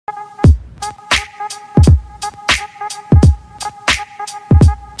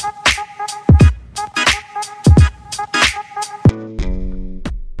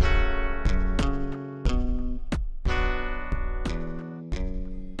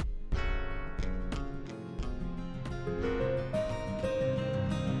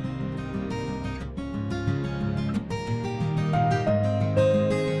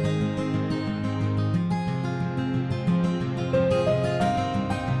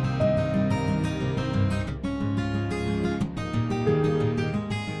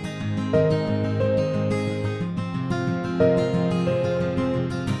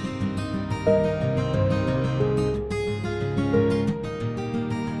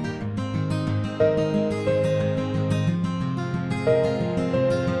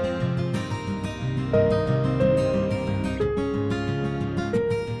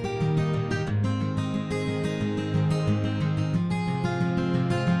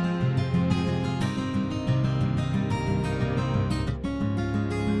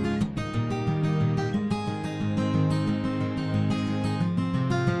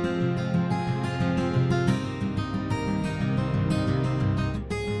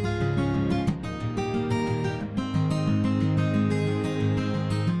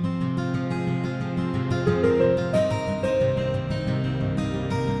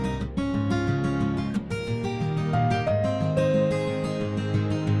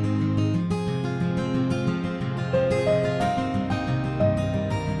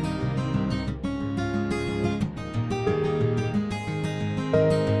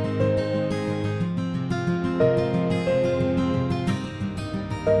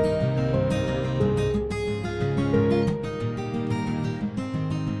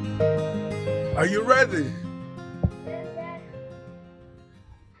Are you ready?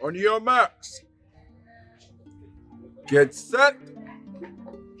 On your marks. Get set.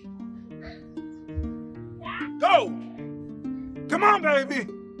 Go! Come on, baby!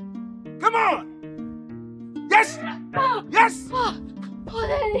 Come on! Yes! Yes! Oh,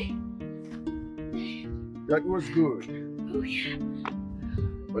 Daddy. That was good. Oh, yeah.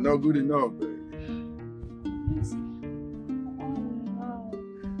 But not good enough, baby.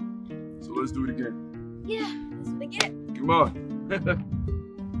 So let's do it again. Yeah, let's do it again. Come on.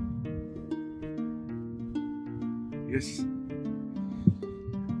 Yes.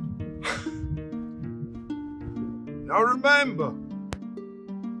 Now remember,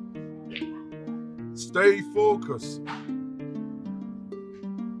 stay focused.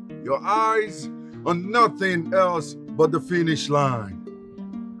 Your eyes on nothing else but the finish line.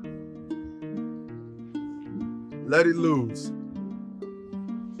 Let it loose.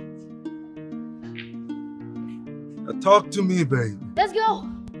 Now talk to me, baby. Let's go.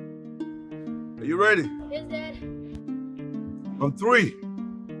 Are you ready? Yes, Dad. On 3,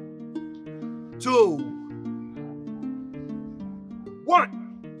 2,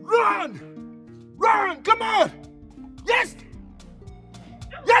 1, run! Run! Come on! Yes!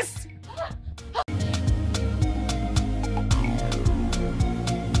 Yes!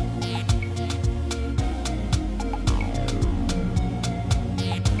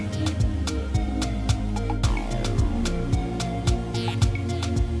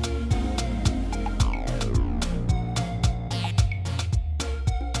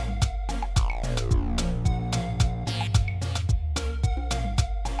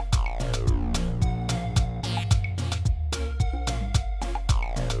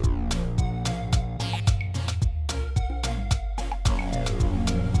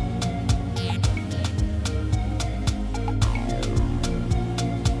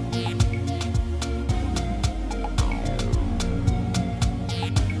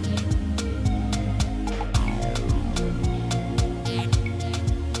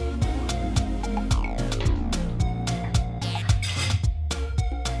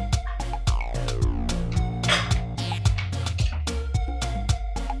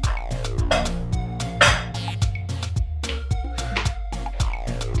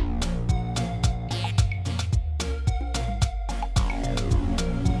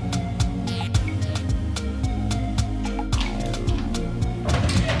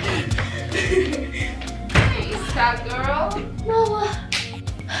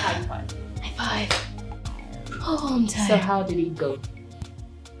 So how did it go?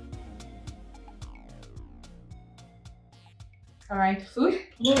 All right, food?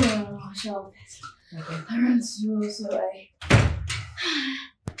 No, shelf it. Okay. I run slow, so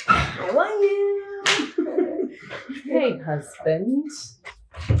I want you. Hey, husband.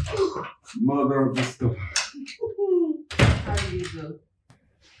 Mother of the stuff. How did it go?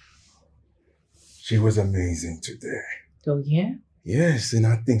 She was amazing today. Oh, yeah? Yes, and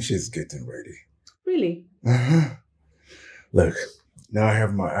I think she's getting ready. Really? Uh-huh. Look, now I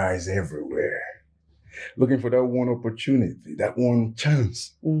have my eyes everywhere. Looking for that one opportunity, that one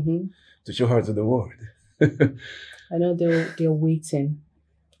chance to show her to the world. I know they're waiting.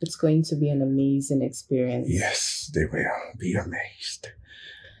 It's going to be an amazing experience. Yes, they will be amazed.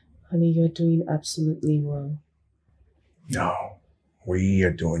 Honey, you're doing absolutely well. No, we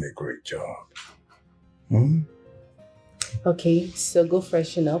are doing a great job. Okay, so go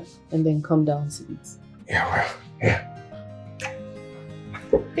freshen up and then come down to eat. Yeah, well, yeah.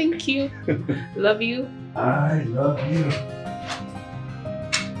 Thank you. Love you. I love you.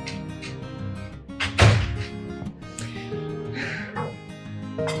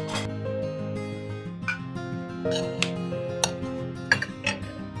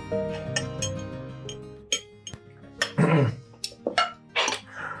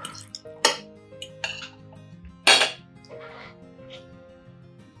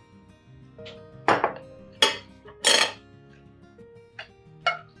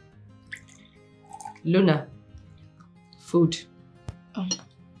 Luna, food. Oh,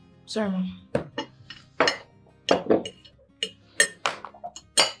 sorry, Mom.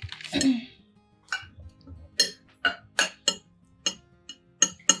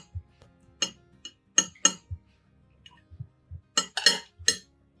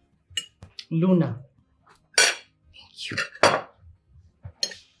 Luna. Thank you.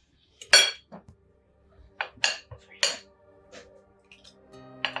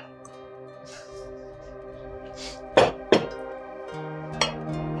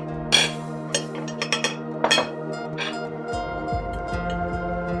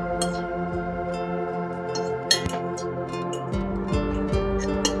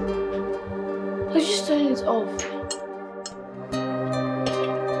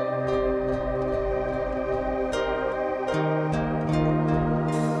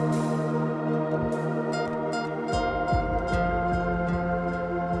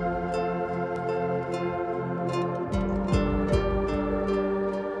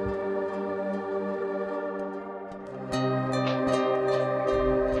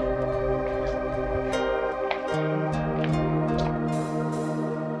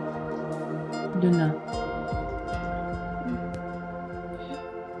 Luna.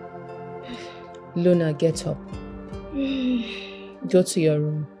 Luna, get up. Go to your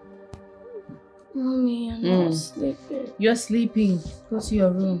room. Mommy, I'm not sleeping. You're sleeping. Go to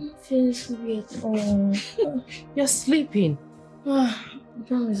your room. I'm feeling sleepy at all. You're sleeping. I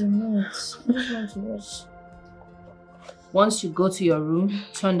promise I'm not. I just want to watch. Once you go to your room,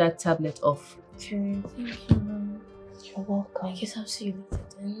 turn that tablet off. Okay, thank you, Mom. You're welcome. I guess I'll see you later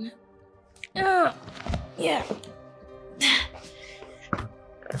then. Yeah.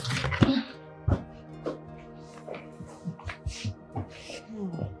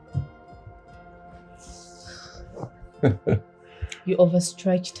 You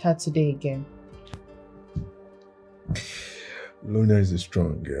overstretched her today again. Luna is a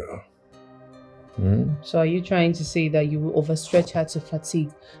strong girl. So are you trying to say that you will overstretch her to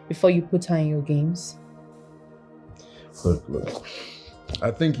fatigue before you put her in your games? Look. I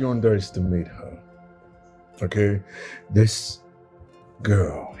think you underestimate her. Okay? This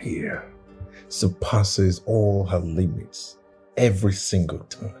girl here surpasses all her limits every single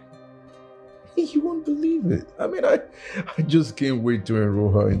time. You won't believe it. I mean, I just can't wait to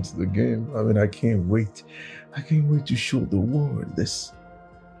enroll her into the game. I mean, I can't wait. I can't wait to show the world this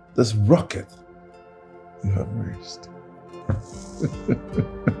rocket you have raised.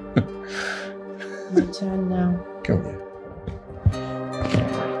 My turn now. Come here.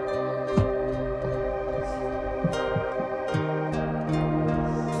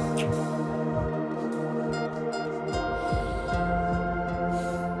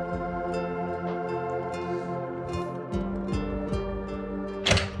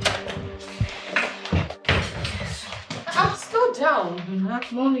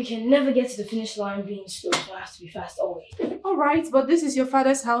 Mom, we can never get to the finish line being slow, so I have to be fast always. Alright, but this is your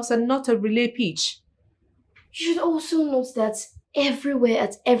father's house and not a relay pitch. You should also note that everywhere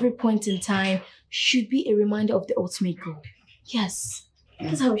at every point in time should be a reminder of the ultimate goal. Yes,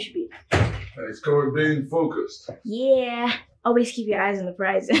 that's how we should be. It's called being focused. Yeah, always keep your eyes on the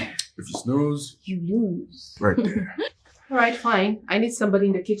prize. If you snooze, you lose. right there. Alright, fine. I need somebody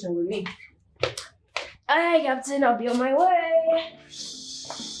in the kitchen with me. Aye, Captain, I'll be on my way.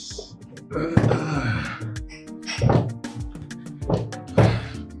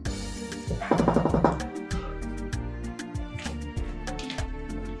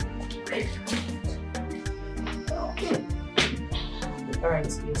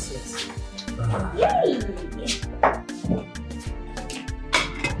 Alright, yes. Yay!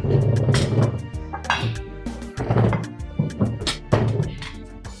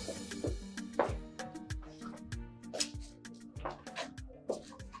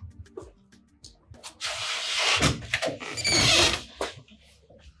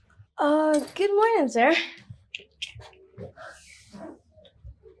 Good morning, sir.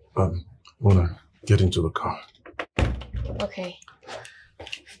 Mona, get into the car. Okay.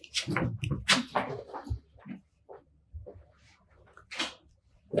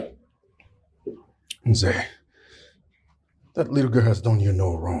 Nze, that little girl has done you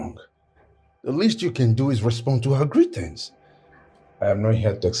no wrong. The least you can do is respond to her greetings. I am not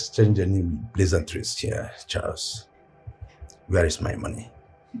here to exchange any pleasantries here, Charles. Where is my money?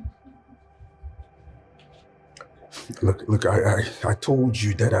 Look, I told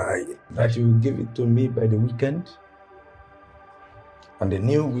you that you will give it to me by the weekend. And the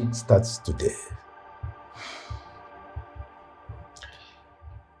new week starts today.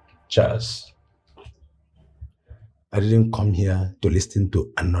 Charles, I didn't come here to listen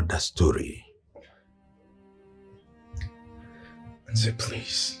to another story. And say,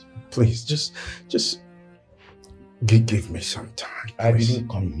 please, just give me some time. Please. I didn't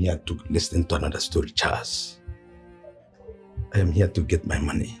come here to listen to another story, Charles. I am here to get my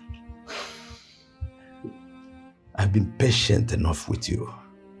money. I've been patient enough with you.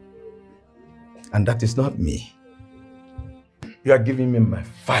 And that is not me. You are giving me my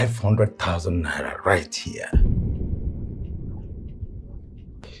 500,000 naira right here.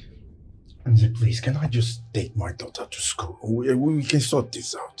 And say, please, can I just take my daughter to school? We can sort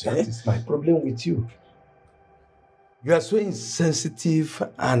this out. That is my problem with you. You are so insensitive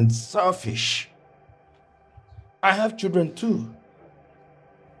and selfish. I have children too.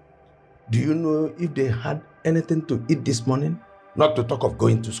 Do you know if they had anything to eat this morning? Not to talk of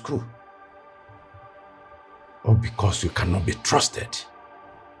going to school. Or because you cannot be trusted.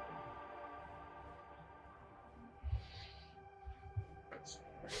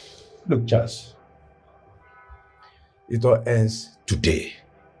 Look, Charles. It all ends today.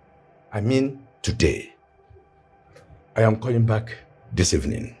 I mean today. I am coming back this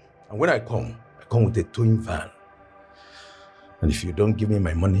evening. And when I come with a towing van. And if you don't give me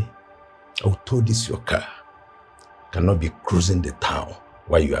my money, I will tow this your car. Cannot be cruising the town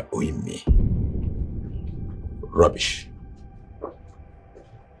while you are owing me. Rubbish.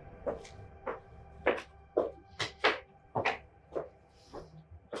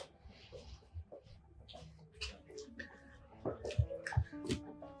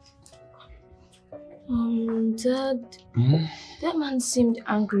 Dad, that man seemed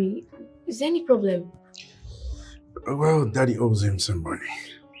angry. Is there any problem? Well, Daddy owes him some money.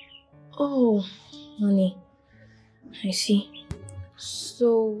 Oh, money. I see.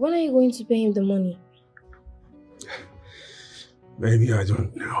 So, when are you going to pay him the money? Maybe I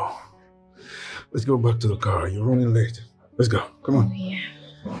don't know. Let's go back to the car. You're running late. Let's go. Come on. Oh, yeah.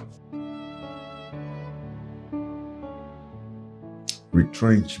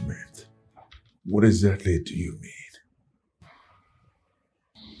 Retrenchment. What exactly do you mean?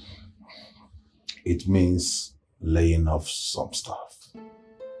 It means laying off some stuff.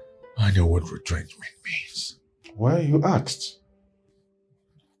 I know what retrenchment means. Well, you asked.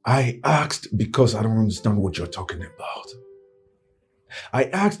 I asked because I don't understand what you're talking about. I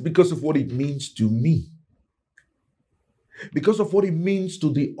asked because of what it means to me. Because of what it means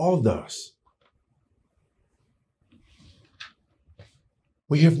to the others.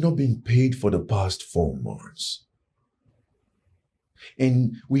 We have not been paid for the past 4 months.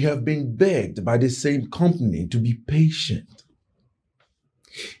 And we have been begged by the same company to be patient.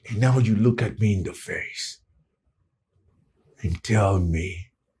 And now you look at me in the face and tell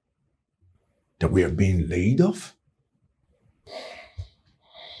me that we are being laid off?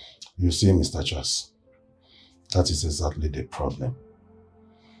 You see, Mr. Chas, that is exactly the problem.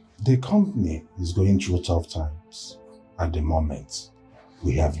 The company is going through tough times at the moment.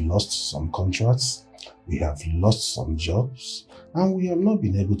 We have lost some contracts, we have lost some jobs, and we have not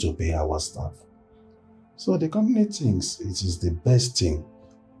been able to pay our staff. So the company thinks it is the best thing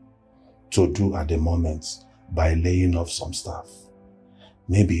to do at the moment by laying off some staff.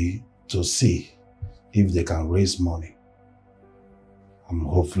 Maybe to see if they can raise money and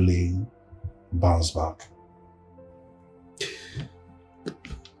hopefully bounce back.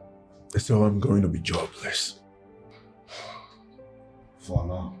 So I'm going to be jobless. For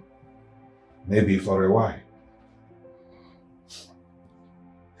now. Maybe for a while.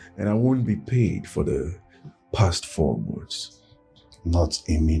 And I won't be paid for the past 4 months. Not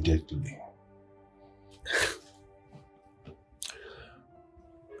immediately.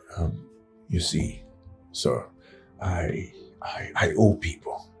 You see, sir, I owe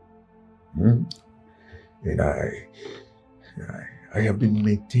people. And I have been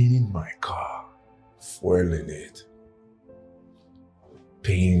maintaining my car, fueling it,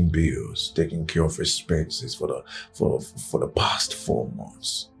 paying bills, taking care of expenses for the past 4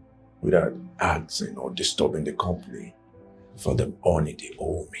 months without asking or disturbing the company for the money they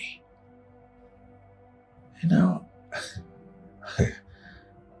owe me. And now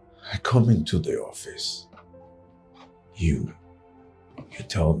I come into the office. You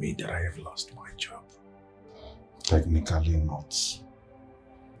tell me that I have lost my job. Technically not.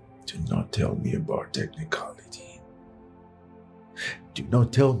 Do not tell me about technicality. Do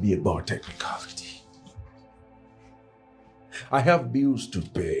not tell me about technicality. I have bills to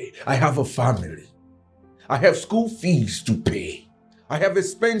pay. I have a family. I have school fees to pay. I have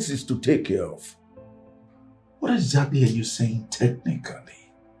expenses to take care of. What exactly are you saying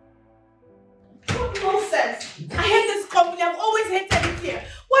technically? What nonsense! I hate this company. I've always hated it here.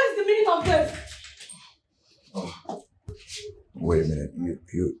 What is the meaning of this? Oh. Wait a minute.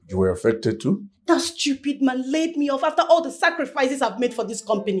 You were affected too? That stupid man laid me off after all the sacrifices I've made for this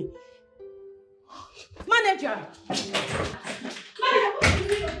company. Manager! Manager, what's the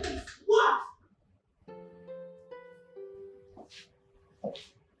meaning of this? What?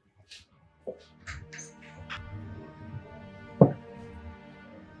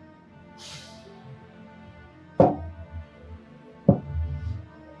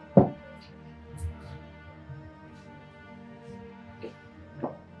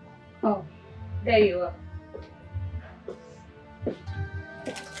 Oh, there you are.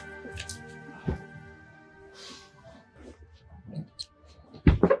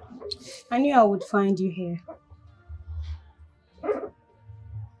 I knew I would find you here.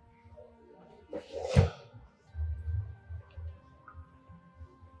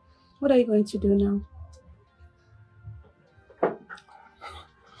 What are you going to do now?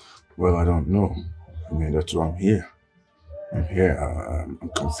 Well, I don't know. I mean, that's why I'm here. I'm here. I'm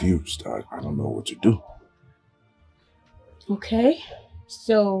confused. I don't know what to do. Okay.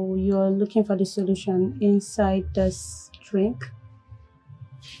 So you're looking for the solution inside this drink?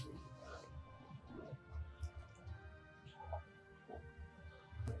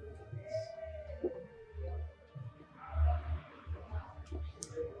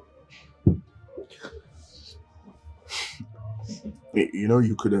 You know,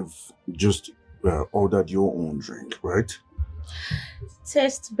 you could have just ordered your own drink, right?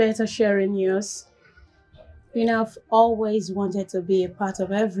 Tastes better sharing yours. You know, I've always wanted to be a part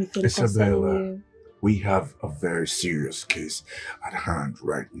of everything concerning Isabella, you. we have a very serious case at hand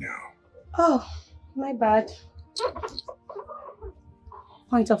right now. Oh, my bad.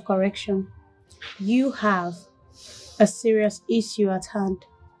 Point of correction. You have a serious issue at hand,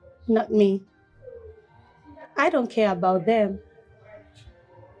 not me. I don't care about them.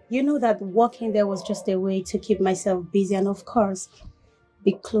 You know that working there was just a way to keep myself busy and, of course,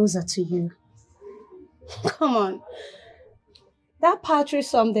 be closer to you. Come on. That paltry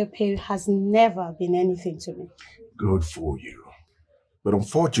sum they pay has never been anything to me. Good for you. But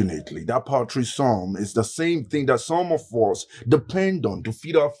unfortunately, that paltry sum is the same thing that some of us depend on to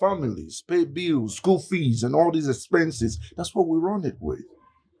feed our families, pay bills, school fees, and all these expenses. That's what we run it with.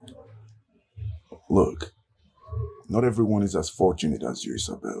 Look, not everyone is as fortunate as you,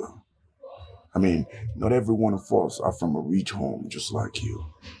 Isabella. I mean, not every one of us are from a rich home just like you.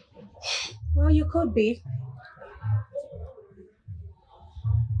 Well, you could be.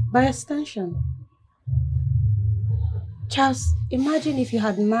 By extension. Charles, imagine if you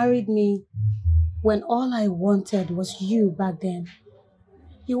had married me when all I wanted was you back then.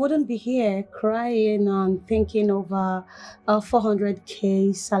 You wouldn't be here crying and thinking over a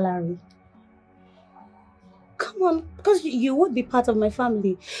 400k salary. Come on, because you would be part of my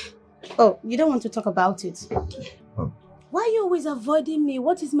family. Oh, you don't want to talk about it. Why are you always avoiding me?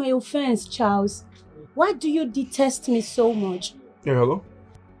 What is my offense, Charles? Why do you detest me so much? Yeah, hello?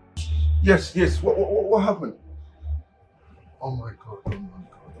 Yes. What happened? Oh my God, oh my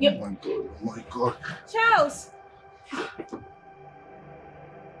God, Yep. oh my God, oh my God. Charles!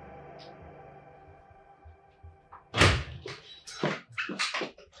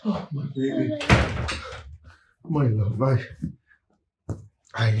 Oh, my baby. My love,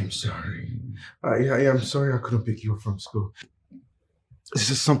 I am sorry. I am sorry I couldn't pick you up from school. It's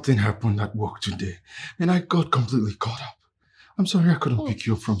just something happened at work today, and I got completely caught up. I'm sorry I couldn't pick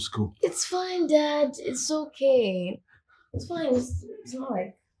you up from school. It's fine, Dad. It's okay. It's fine. It's not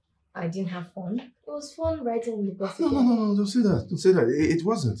like I didn't have fun. It was fun writing in the bus. No, don't say that. Don't say that. It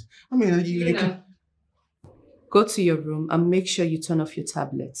wasn't. I mean, you can... Go to your room and make sure you turn off your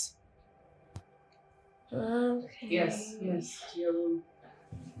tablets. Okay. Yes, to your room.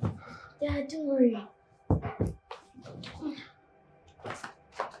 Dad, don't worry.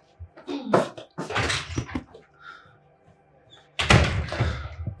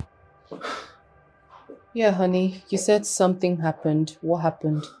 Yeah, honey, you said something happened. What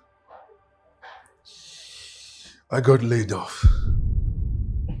happened? I got laid off.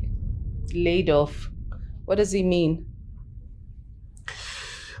 Laid off? What does it mean?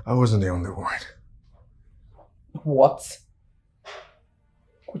 I wasn't the only one. What?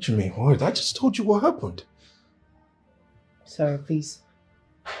 What you mean, what? I just told you what happened. Sorry, please.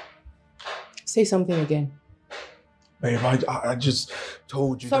 Say something again. Babe, I just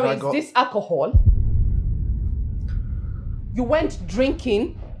told you Sorry, that I got... is this alcohol? You went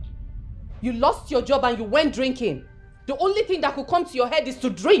drinking. You lost your job and you went drinking. The only thing that could come to your head is to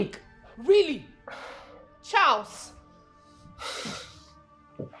drink. Really? Charles.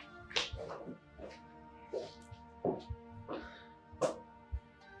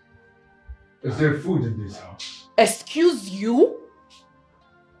 Is there food in this house? Excuse you?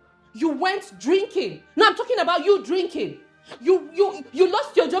 You went drinking. No, I'm talking about you drinking. You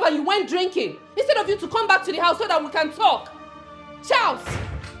lost your job and you went drinking. Instead of you to come back to the house so that we can talk. Charles!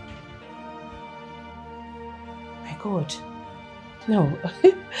 My God. No.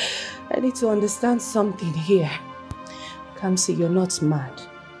 I need to understand something here. Kamsi, you're not mad.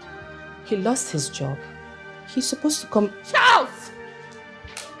 He lost his job. He's supposed to come... Charles!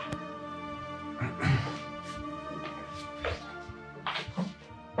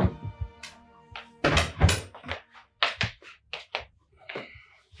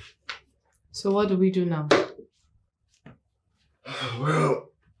 So what do we do now? Well,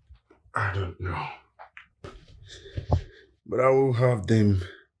 I don't know. But I will have them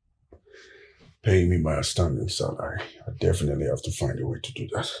pay me my outstanding salary. I definitely have to find a way to do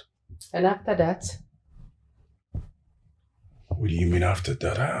that. And after that? What do you mean after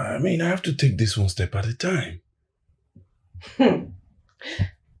that? I mean, I have to take this one step at a time.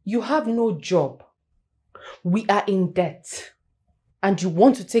 You have no job. We are in debt. And you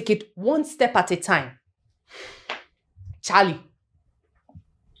want to take it one step at a time. Charlie.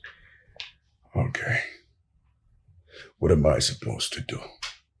 Okay. What am I supposed to do?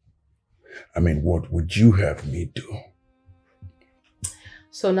 I mean, what would you have me do?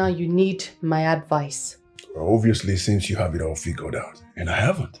 So now you need my advice. Well, obviously, since you have it all figured out, and I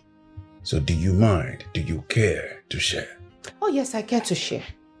haven't. So do you mind? Do you care to share? Oh yes, I care to share.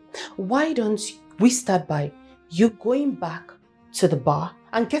 Why don't we start by you going back to the bar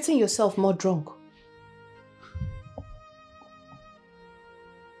and getting yourself more drunk?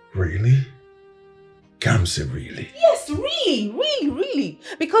 Really? Kamsi, really? Yes, really.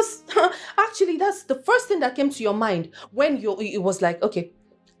 Because actually that's the first thing that came to your mind when it was like, okay,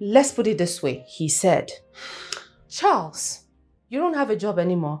 let's put it this way. He said, Charles, you don't have a job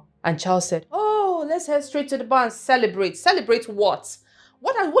anymore. And Charles said, oh, let's head straight to the bar and celebrate. Celebrate what?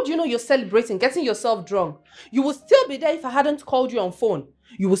 What do you know you're celebrating? Getting yourself drunk. You will still be there if I hadn't called you on phone.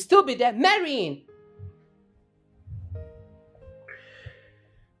 You will still be there marrying.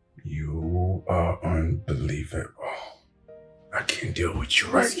 You are unbelievable. I can't deal with you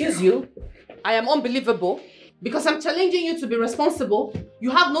right now. Excuse you? I am unbelievable because I'm challenging you to be responsible. You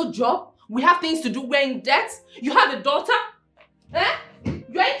have no job. We have things to do. We're in debt. You have a daughter. Eh?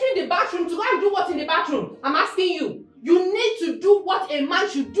 You're entering the bathroom to go and do what in the bathroom? I'm asking you. You need to do what a man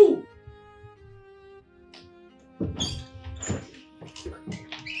should do.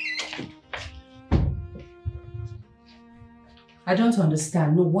 I don't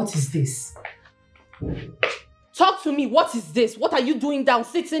understand. No, what is this? Talk to me. What is this? What are you doing down,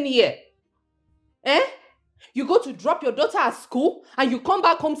 sitting here? Eh? You go to drop your daughter at school and you come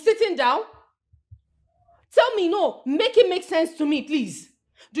back home sitting down? Tell me, no. Make it make sense to me, please.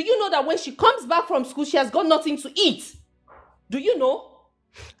 Do you know that when she comes back from school, she has got nothing to eat? Do you know?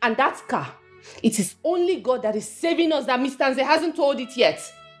 And that car, it is only God that is saving us that Mr. Nze hasn't told it yet.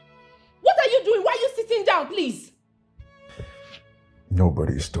 What are you doing? Why are you sitting down, please?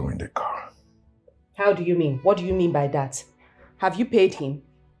 Nobody's towing the car. How do you mean? What do you mean by that? Have you paid him?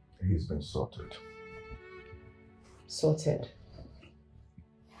 He's been sorted. Sorted.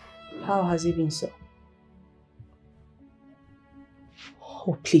 How has he been so?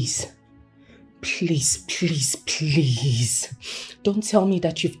 Oh, please. Please. Don't tell me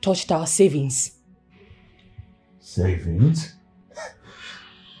that you've touched our savings. Savings?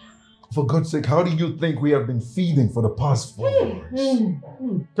 For God's sake, how do you think we have been feeding for the past 4 months?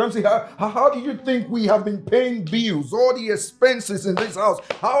 Kamsi, how do you think we have been paying bills, all the expenses in this house?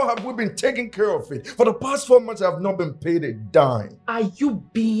 How have we been taking care of it? For the past 4 months, I have not been paid a dime. Are you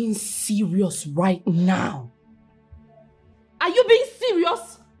being serious right now? Are you being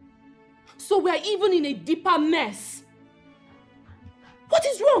serious? So we're even in a deeper mess. What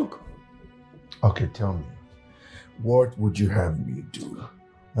is wrong? Okay, tell me, what would you have me do?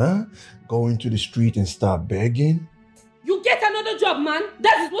 Huh? Go into the street and start begging? You get another job, man.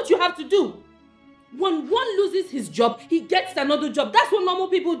 That is what you have to do. When one loses his job, he gets another job. That's what normal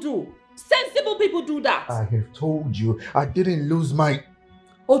people do. Sensible people do that. I have told you, I didn't lose my...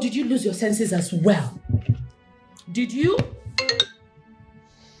 Or did you lose your senses as well? Did you?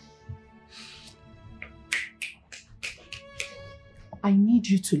 I need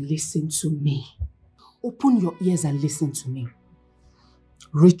you to listen to me. Open your ears and listen to me.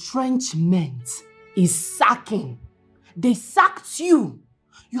 Retrenchment is sacking. They sacked you.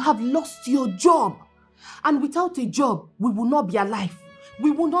 You have lost your job. And without a job, we will not be alive.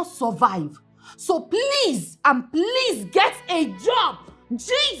 We will not survive. So please, and please get a job.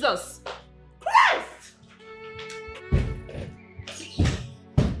 Jesus Christ!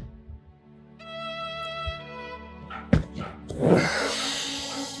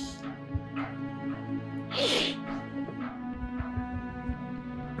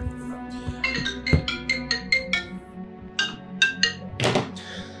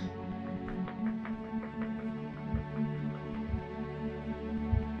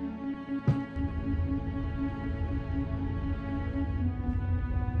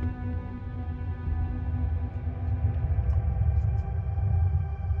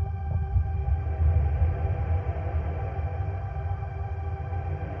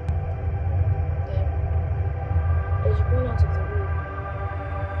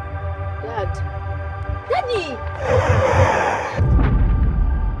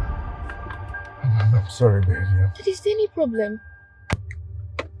 I'm sorry, baby. But is there any problem?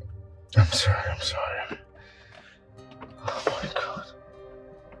 I'm sorry. Oh my God.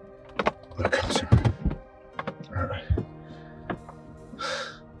 Look, I'm sorry. All right.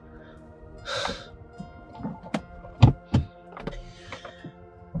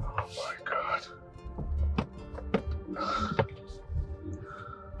 Oh my God.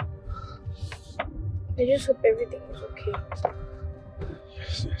 I just hope everything is okay.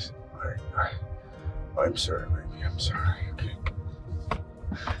 Yes. I'm sorry, baby. I'm sorry, okay?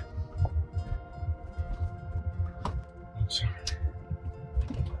 I'm sorry.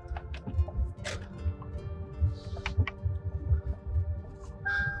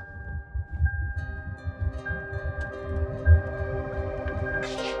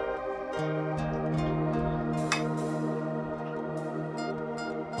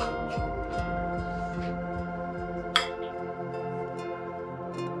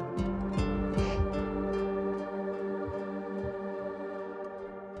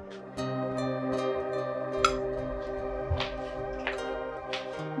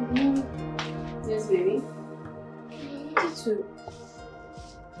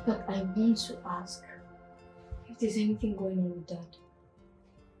 But I want to ask if there's anything going on with Dad.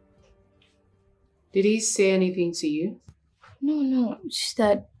 Did he say anything to you? No, it's just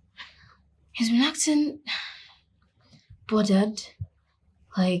that he's been acting bothered.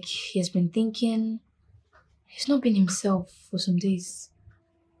 Like he has been thinking. He's not been himself for some days.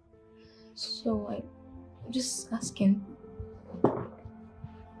 So I'm just asking.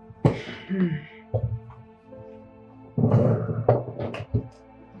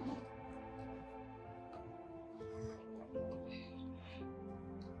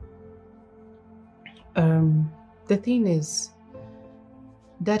 The thing is,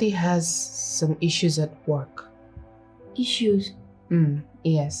 Daddy has some issues at work. Issues?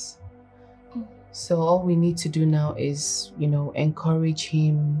 Yes. Oh. So all we need to do now is, encourage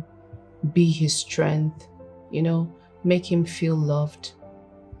him, be his strength, make him feel loved.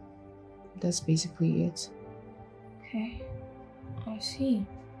 That's basically it. Okay, I see.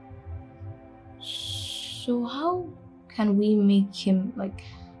 So how can we make him,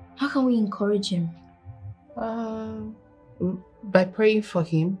 how can we encourage him? By praying for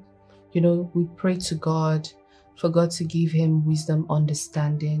him. We pray to God for God to give him wisdom,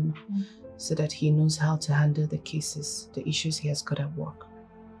 understanding, so that he knows how to handle the cases, the issues he has got at work.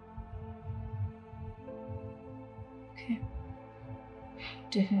 Okay.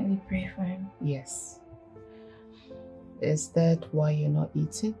 Definitely pray for him. Yes. Is that why you're not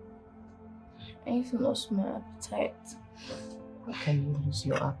eating? I even lost my appetite. How can you lose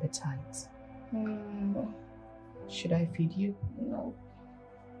your appetite? Should I feed you? No.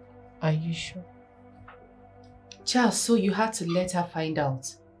 Are you sure? Charles, so you had to let her find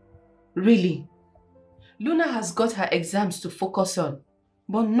out? Really? Luna has got her exams to focus on.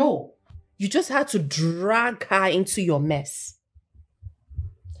 But no, you just had to drag her into your mess.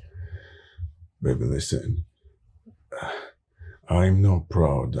 Baby, listen. I'm not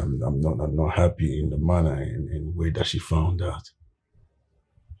proud. I'm not happy in the manner in way that she found out.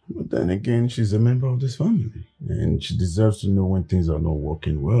 But then again, she's a member of this family, and she deserves to know when things are not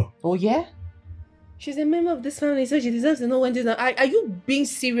working well. Oh yeah? She's a member of this family, so she deserves to know when things are... Are you being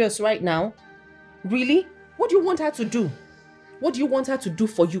serious right now? Really? What do you want her to do? What do you want her to do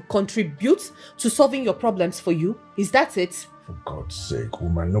for you? Contribute to solving your problems for you? Is that it? For God's sake,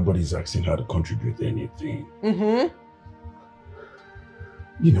 woman, nobody's asking her to contribute anything.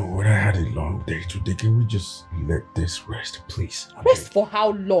 When I had a long day today, can we just let this rest, please? Rest for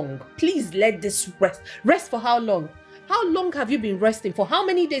how long? Please let this rest. Rest for how long? How long have you been resting? For how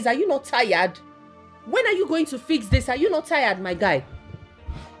many days? Are you not tired? When are you going to fix this? Are you not tired, my guy?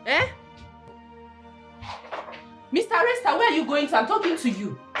 Eh? Mr. Resta, where are you going to? I'm talking to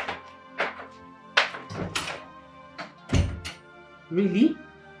you. Really?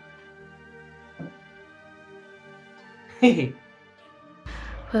 Hey.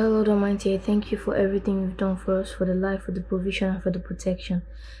 Father, Lord Almighty, I thank you for everything you've done for us, for the life, for the provision, and for the protection.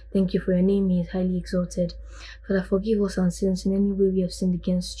 Thank you for your name is highly exalted. Father, forgive us our sins in any way we have sinned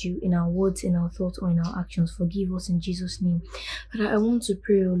against you, in our words, in our thoughts, or in our actions. Forgive us in Jesus' name. Father, I want to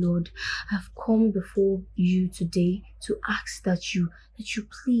pray, O Lord. I've come before you today to ask that you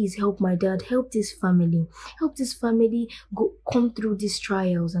please help my dad, help this family come through these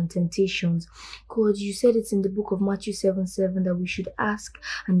trials and temptations. God, you said it in the book of Matthew 7:7 that we should ask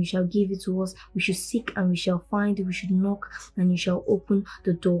and you shall give it to us. We should seek and we shall find. We should knock and you shall open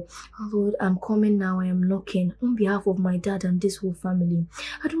the door. Oh Lord, I'm coming now. I am knocking on behalf of my dad and this whole family.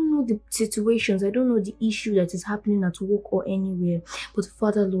 I don't know the situations. I don't know the issue that is happening at work or anywhere. But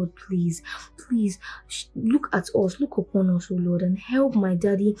Father, Lord, please look at us, look upon us, oh Lord, and help my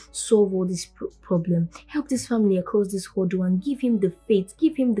daddy solve all this problem. Help this family across this hurdle and give him the faith,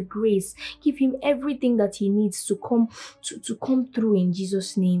 give him the grace, give him everything that he needs to come through in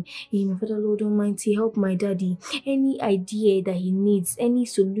Jesus' name. Amen. Father, Lord Almighty, help my daddy. Any idea that he needs, any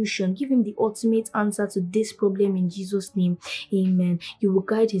solution, give him the ultimate answer to this problem in Jesus' name. Amen. You will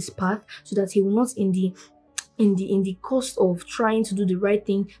guide his path so that he will not in the cost of trying to do the right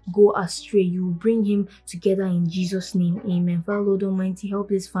thing go astray. You will bring him together in Jesus' name. Amen. Father, Lord Almighty, help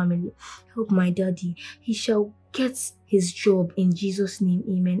this family. Help my daddy. He shall get his job in Jesus' name.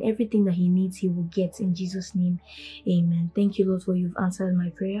 Amen. Everything that he needs, he will get in Jesus' name. Amen. Thank you, Lord, for you've answered my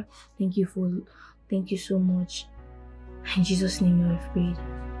prayer. Thank you so much. In Jesus' name I have prayed.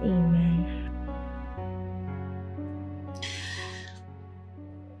 Amen.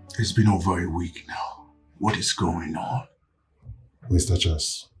 It's been over a week now. What is going on? Mr.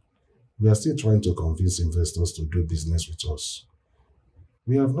 Chas, we are still trying to convince investors to do business with us.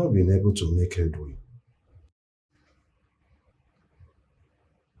 We have not been able to make headway.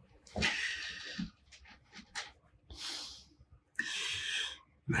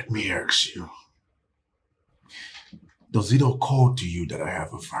 Let me ask you. Does it occur to you that I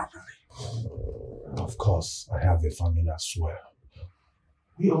have a family? Of course, I have a family as well.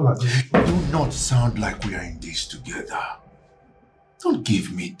 We all agree. Do not sound like we are in this together. Don't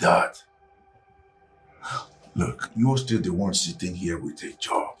give me that. Look, you're still the one sitting here with a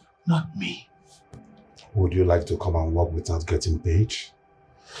job, not me. Would you like to come and work without getting paid?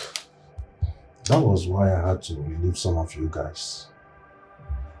 That was why I had to relieve some of you guys.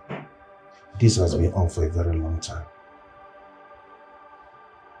 This has been on for a very long time.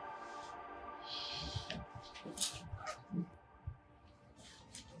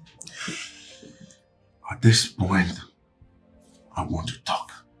 At this point, I want to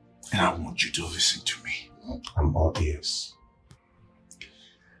talk, and I want you to listen to me. I'm all ears.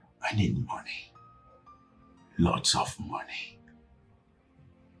 I need money. Lots of money.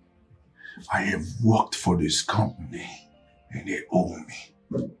 I have worked for this company, and they owe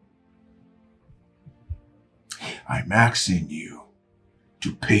me. I'm asking you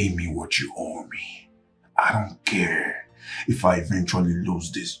to pay me what you owe me. I don't care if I eventually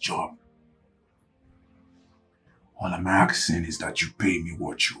lose this job. All I'm asking is that you pay me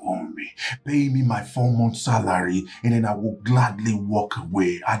what you owe me. Pay me my 4-month salary, and then I will gladly walk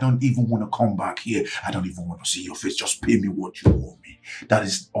away. I don't even want to come back here. I don't even want to see your face. Just pay me what you owe me. That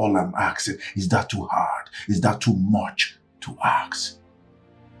is all I'm asking. Is that too hard? Is that too much to ask?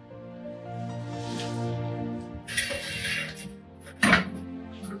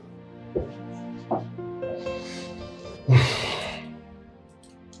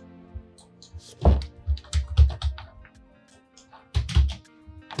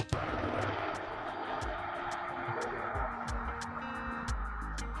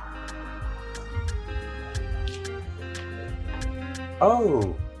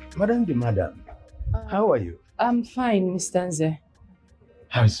 Oh, Madam, how are you? I'm fine, Mr. Nze.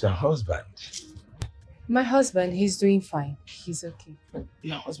 How's your husband? My husband, he's doing fine. He's okay.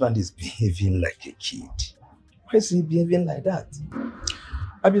 Your husband is behaving like a kid. Why is he behaving like that?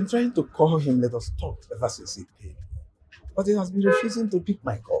 I've been trying to call him, let us talk ever since he paid me. But he has been refusing to pick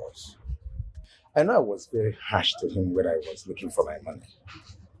my calls. I know I was very harsh to him when I was looking for my money.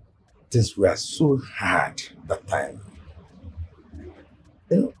 Things were so hard that time.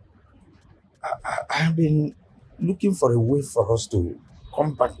 You know, I have been looking for a way for us to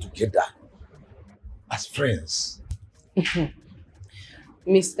come back together as friends. Mr.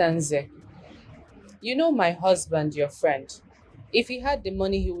 Nze, you know my husband, your friend. If he had the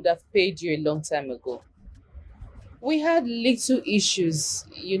money, he would have paid you a long time ago. We had little issues,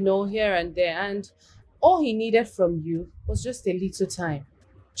 you know, here and there, and all he needed from you was just a little time.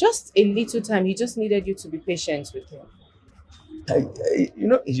 Just a little time. He just needed you to be patient with him. You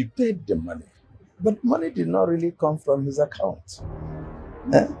know, he paid the money, but money did not really come from his account.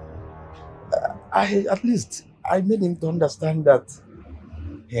 At least I made him to understand that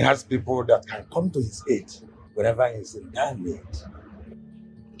he has people that can come to his aid whenever he's in dire need.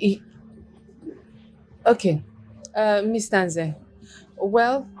 Okay, Mr. Nze.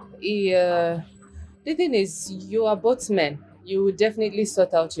 Well, the thing is, you are both men. You will definitely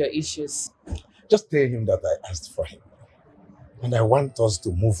sort out your issues. Just tell him that I asked for him. And I want us to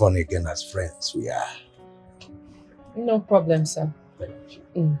move on again as friends we are. No problem, sir.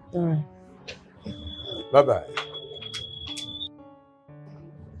 All right. Bye-bye.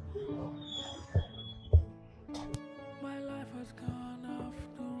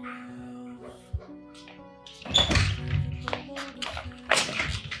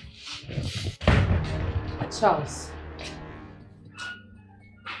 Charles,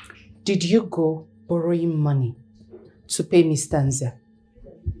 did you go borrowing money to pay Mr. Nze?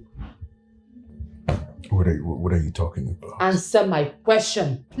 What are you talking about? Answer my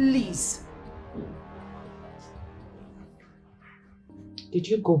question, please. Did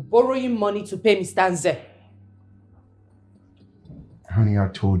you go borrowing money to pay Mr. Nze? Honey, I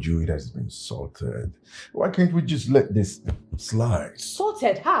told you it has been sorted. Why can't we just let this slide?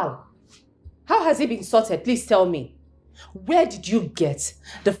 Sorted? How? How has it been sorted? Please tell me. Where did you get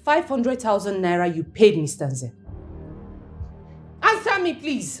the 500,000 naira you paid Mr. Nze? Answer me,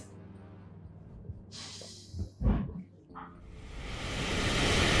 please.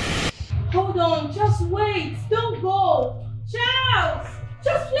 Hold on, just wait. Don't go. Charles,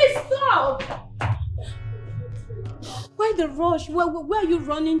 just please stop. Why the rush? Where are you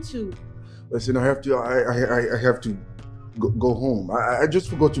running to? Listen, I have to go home. I just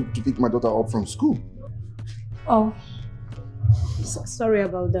forgot to pick my daughter up from school. Oh, sorry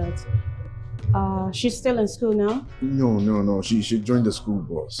about that. She's still in school now? No. She joined the school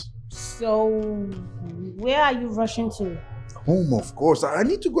bus. So, where are you rushing to? home, of course. I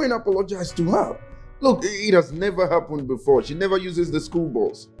need to go and apologize to her. Look, it has never happened before. She never uses the school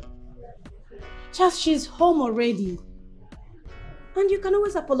bus. Just she's home already. And you can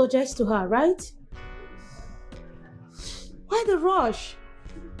always apologize to her, right? Why the rush?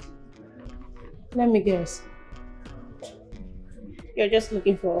 Let me guess. You're just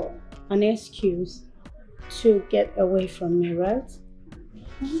looking for an excuse to get away from me, right?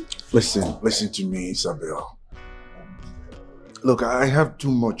 Listen to me, Isabel. Look, I have too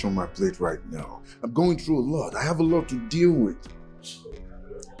much on my plate right now. I'm going through a lot. I have a lot to deal with.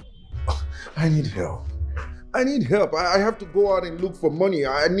 I need help. I need help. I have to go out and look for money.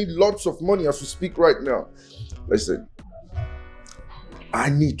 I need lots of money as we speak right now. Listen, I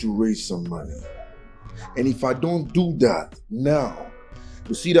need to raise some money. And if I don't do that now,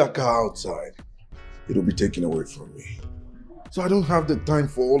 you see that car outside, it'll be taken away from me. So I don't have the time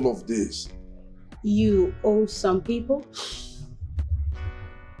for all of this. You owe some people?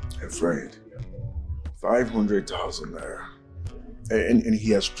 A friend, 500,000 naira. And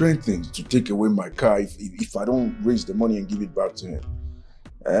he has threatened to take away my car if I don't raise the money and give it back to him.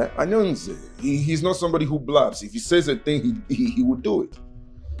 I know he's not somebody who blabs. If he says a thing, he will do it.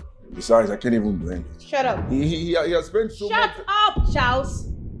 Besides, I can't even blame it. Shut up. He has spent so much... Shut up, Charles.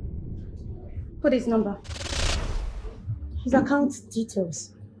 Put his number. His account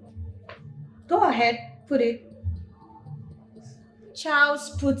details. Go ahead, put it. Charles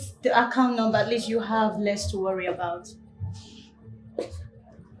puts the account number, at least you have less to worry about.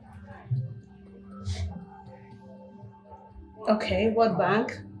 Okay, what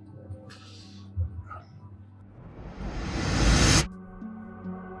bank?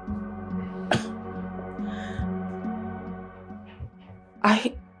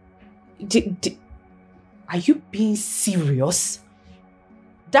 Are you being serious?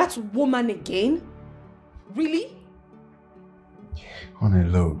 That woman again? Really? Honey,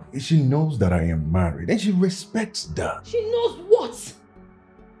 look, she knows that I am married and she respects that. She knows what?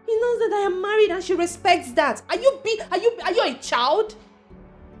 He knows that I am married and she respects that. Are you a child?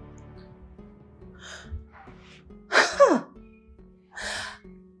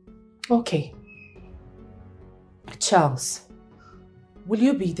 Okay. Charles, will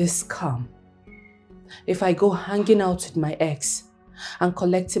you be this calm if I go hanging out with my ex and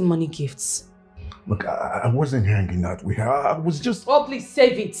collecting money gifts? Look, I wasn't hanging out with her. I was just... Oh, please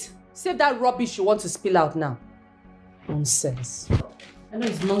save it. Save that rubbish you want to spill out now. Nonsense. I know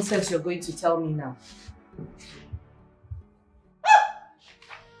it's nonsense you're going to tell me now.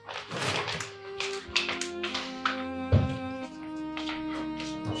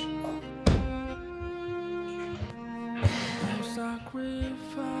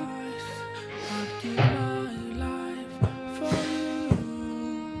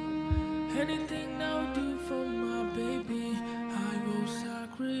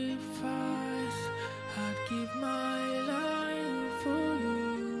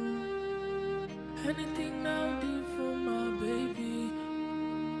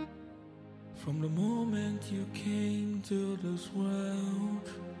 From the moment you came to this world,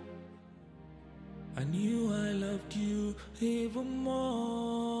 I knew I loved you even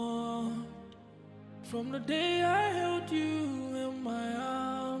more. From the day I held you in my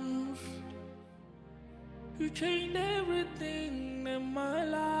arms, you changed everything in my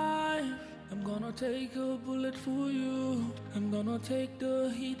life. I'm gonna take a bullet for you. I'm gonna take the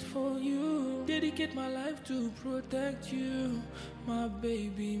heat for you. Dedicate my life to protect you, my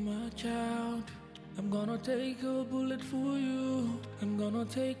baby, my child. I'm gonna take a bullet for you. I'm gonna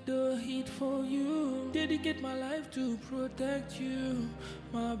take the heat for you. Dedicate my life to protect you,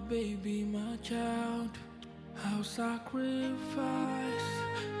 my baby, my child. I'll sacrifice,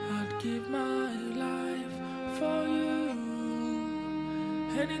 I'd give my life for you.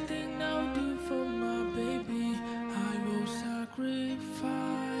 Anything I'll do for my baby, I will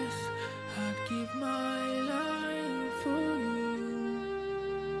sacrifice. I'd give my life for you.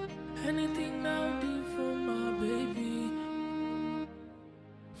 Anything I'll do for my baby.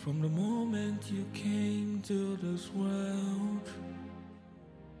 From the moment you came to this world,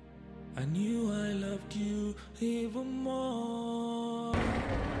 I knew I loved you even more.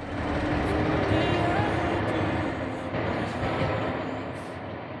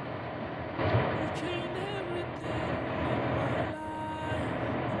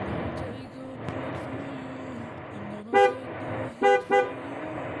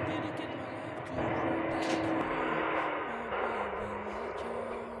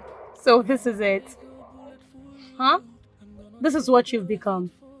 So this is it. Huh? This is what you've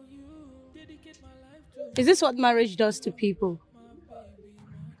become. Is this what marriage does to people?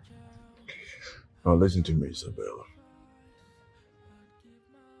 Now listen to me, Isabella.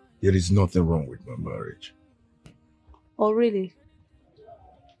 There is nothing wrong with my marriage. Oh, really?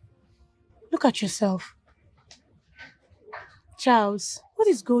 Look at yourself. Charles, what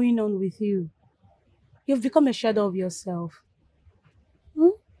is going on with you? You've become a shadow of yourself.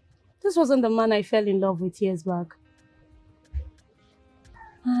 This wasn't the man I fell in love with years back.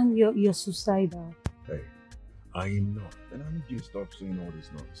 And you're suicidal. Hey, I am not. And I need you to stop saying all this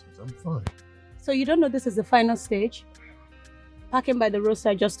nonsense. I'm fine. So you don't know this is the final stage? Parking by the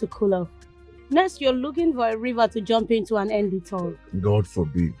roadside just to cool off. Next, you're looking for a river to jump into and end it all. God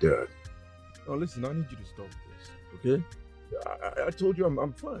forbid that. Now listen, I need you to stop this, okay? I told you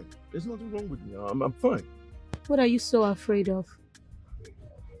I'm fine. There's nothing wrong with me. I'm fine. What are you so afraid of?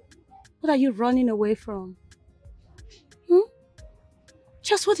 What are you running away from?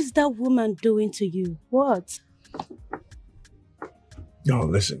 Just what is that woman doing to you? What? No,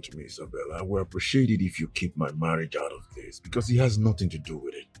 listen to me, Isabella. I will appreciate it if you keep my marriage out of this because it has nothing to do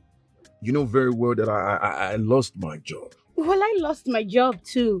with it. You know very well that I lost my job. Well, I lost my job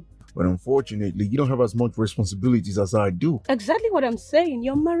too. But unfortunately, you don't have as much responsibilities as I do. Exactly what I'm saying.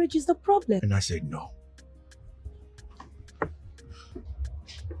 Your marriage is the problem. And I said no.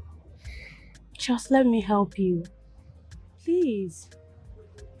 Just let me help you. Please.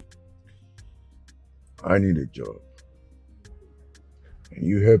 I need a job. And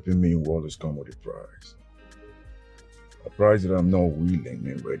you helping me will always come with a price. A price that I'm not willing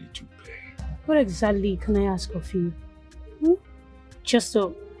and ready to pay. What exactly can I ask of you? Just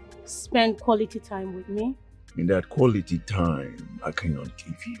to spend quality time with me? In that quality time, I cannot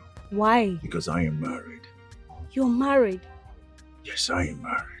give you. Why? Because I am married. You're married? Yes, I am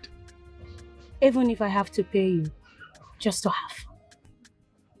married. Even if I have to pay you, just to have fun.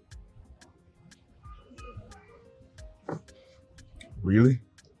 Really?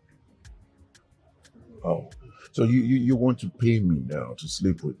 Oh, so you want to pay me now to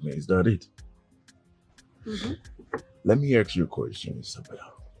sleep with me, is that it? Let me ask you a question, Isabel.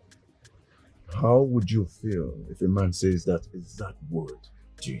 How would you feel if a man says that exact word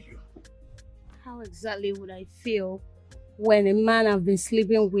to you? How exactly would I feel when a man I've been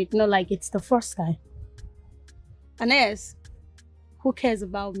sleeping with, not like it's the first time? Unless, who cares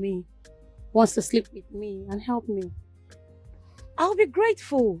about me, wants to sleep with me and help me? I'll be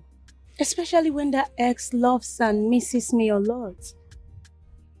grateful, especially when that ex loves and misses me a lot.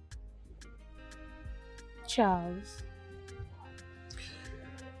 Charles.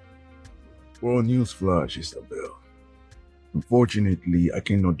 Well, newsflash, Isabel. Unfortunately, I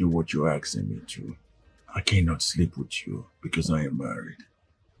cannot do what you're asking me to. I cannot sleep with you because I am married.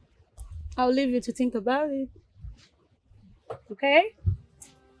 I'll leave you to think about it. Okay?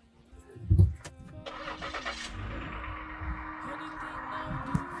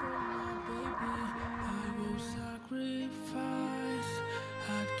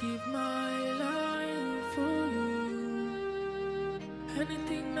 Give my life for you.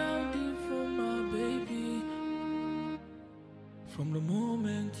 Anything I'll do for my baby. From the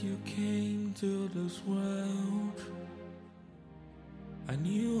moment you came to this world, I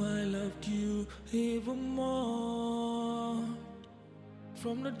knew I loved you even more.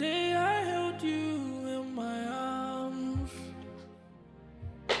 From the day I held you in my arms,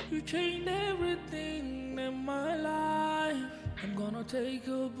 you changed everything in my life. I'm gonna take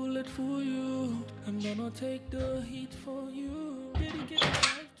a bullet for you. I'm gonna take the heat for you. Dedicate my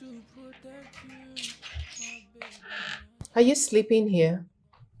life to protect you, my baby. Are you sleeping here?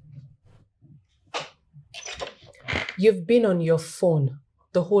 You've been on your phone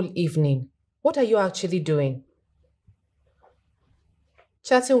the whole evening. What are you actually doing?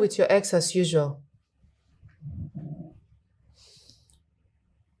 Chatting with your ex as usual.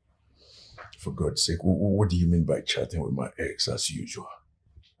 For God's sake, what do you mean by chatting with my ex as usual?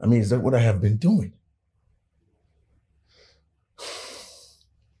 I mean, is that what I have been doing?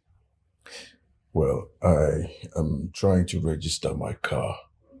 Well, I am trying to register my car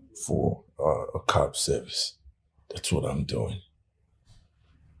for a cab service. That's what I'm doing.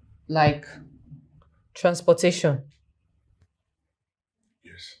 Like transportation?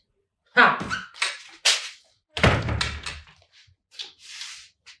 Yes. Ha!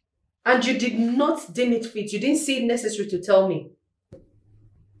 And you did not deem it fit. You didn't see it necessary to tell me.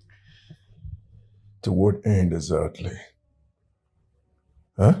 To what end exactly?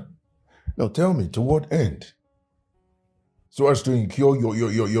 Huh? No, tell me, to what end? So as to incur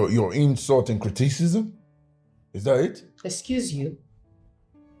your insult and criticism? Is that it? Excuse you?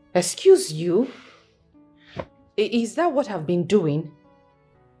 Excuse you? Is that what I've been doing?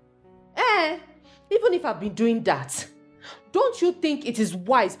 Even if I've been doing that, don't you think it is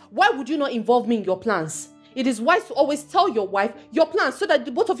wise? Why would you not involve me in your plans? It is wise to always tell your wife your plans so that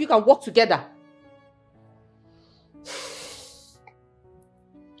the both of you can work together.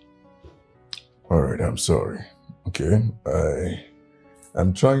 Alright, I'm sorry. Okay,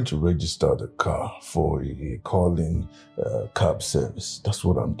 I'm trying to register the car for a calling cab service. That's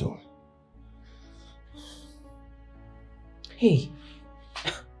what I'm doing. Hey,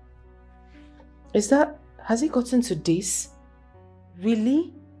 has it gotten to this?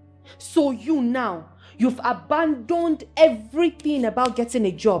 Really? So you've abandoned everything about getting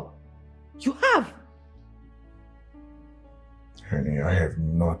a job. You have. Honey, I have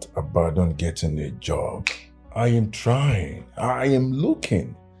not abandoned getting a job. I am trying. I am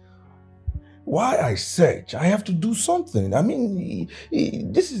looking. Why I search? I have to do something. I mean,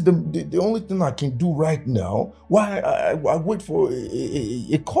 this is the only thing I can do right now. Why I wait for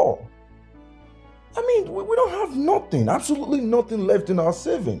a call? I mean, we don't have nothing, absolutely nothing left in our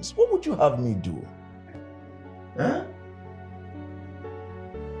savings. What would you have me do? Huh?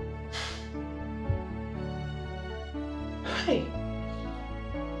 Hey.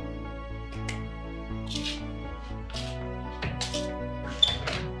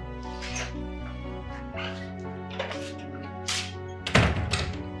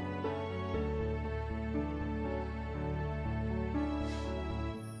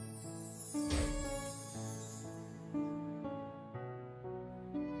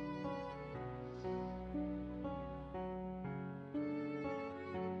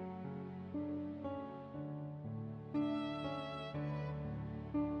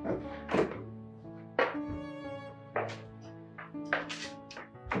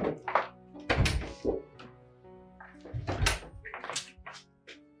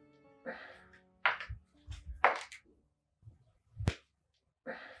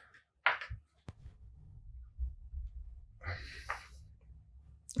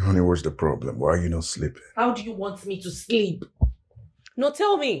 Honey, what's the problem? Why are you not sleeping? How do you want me to sleep? No,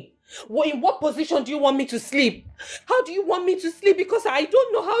 tell me. In what position do you want me to sleep? How do you want me to sleep? Because I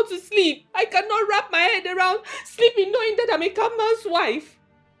don't know how to sleep. I cannot wrap my head around sleeping knowing that I'm a cabman's wife.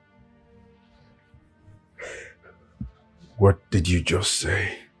 What did you just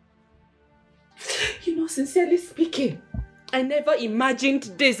say? You know, sincerely speaking, I never imagined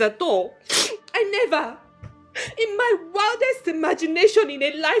this at all. I never. In my wildest imagination in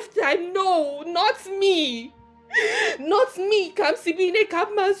a lifetime, no, not me. Not me, Kamsi, being a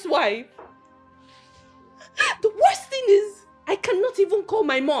cabman's wife. The worst thing is, I cannot even call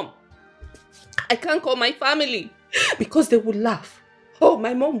my mom. I can't call my family because they will laugh. Oh,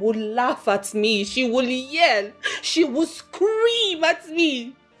 my mom will laugh at me. She will yell. She will scream at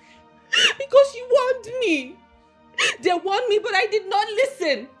me because she warned me. They warned me, but I did not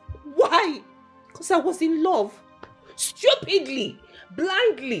listen. Why? Because I was in love. Stupidly,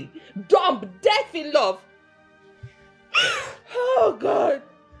 blindly, dumb, deaf in love. Oh God.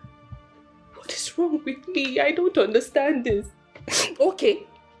 What is wrong with me? I don't understand this. Okay.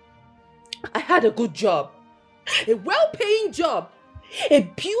 I had a good job. A well-paying job. A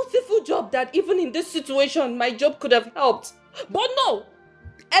beautiful job that even in this situation, my job could have helped. But no.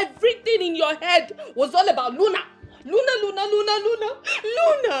 Everything in your head was all about Luna. Luna, Luna, Luna, Luna,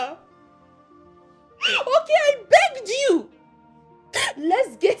 Luna. Okay, I begged you.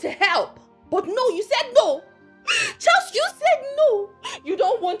 Let's get help. But no, you said no. Charles, you said no. You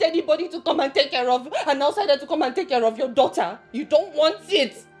don't want anybody to come and take care of, an outsider to come and take care of your daughter. You don't want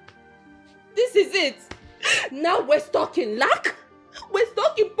it. This is it. Now we're stuck in lack. We're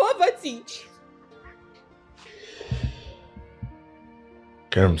stuck in poverty.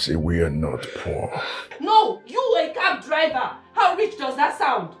 Kamsi, we are not poor. No, you a cab driver. How rich does that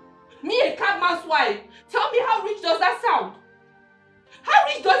sound? Me, a cabman's wife. Tell me, how rich does that sound? How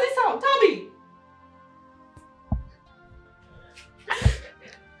rich does it sound? Tell me.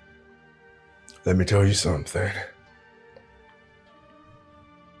 Let me tell you something.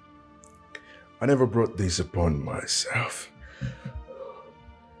 I never brought this upon myself.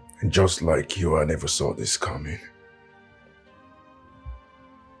 And just like you, I never saw this coming.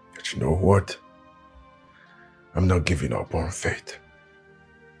 But you know what? I'm not giving up on faith.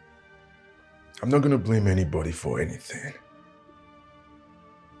 I'm not gonna blame anybody for anything.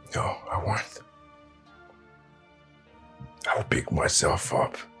 No, I won't. I will pick myself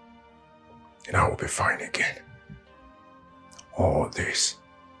up and I will be fine again. All this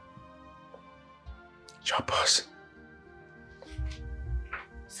shall pass.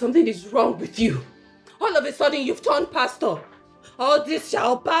 Something is wrong with you. All of a sudden you've turned pastor. All this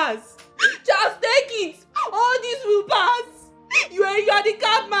shall pass. Just take it. All this will pass. You are the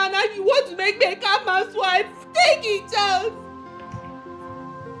cabman and you want to make me a cabman's wife. Take it, Charles.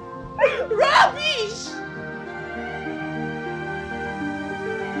 Rubbish!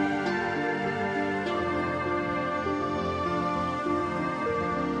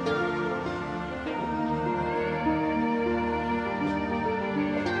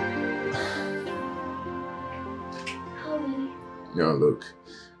 Now look,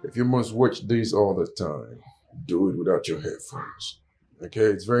 if you must watch this all the time, do it without your headphones. Okay?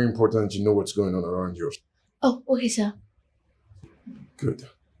 It's very important you know what's going on around you. Oh, okay, sir. Good.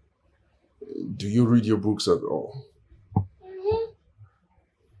 Do you read your books at all?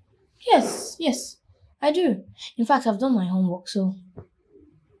 Yes, I do. In fact, I've done my homework, so.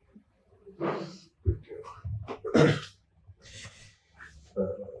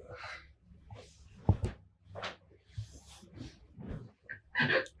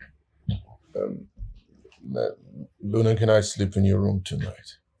 Luna, can I sleep in your room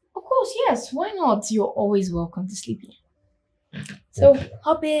tonight? Of course, yes. Why not? You're always welcome to sleep here. So,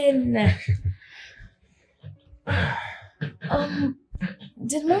 hop in.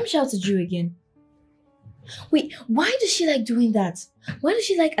 Did Mom shout at you again? Wait, why does she like doing that? Why does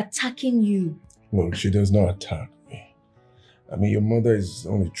she like attacking you? Look, she does not attack me. I mean, your mother is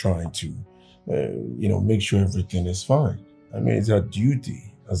only trying to, make sure everything is fine. I mean, it's her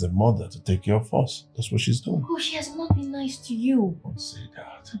duty as a mother to take care of us. That's what she's doing. Oh, she has not been nice to you. Don't say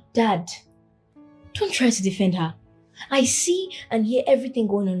that. Dad, don't try to defend her. I see and hear everything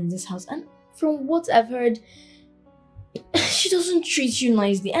going on in this house, and from what I've heard, she doesn't treat you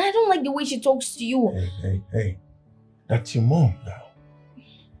nicely, and I don't like the way she talks to you. Hey. That's your mom now.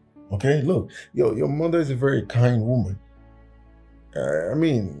 Okay, look, your mother is a very kind woman. I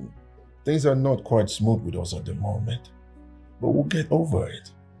mean, things are not quite smooth with us at the moment, but we'll get over it.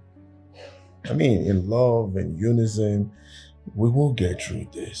 I mean, in love and unison, we will get through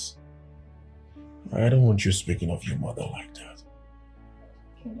this. I don't want you speaking of your mother like that.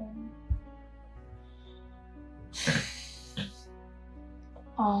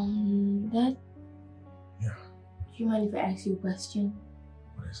 Dad? Yeah. Do you mind if I ask you a question?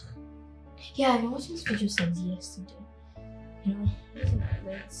 What is it? Yeah, I've been watching Special since yesterday. You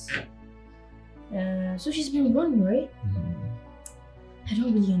know, so she's been running, right? I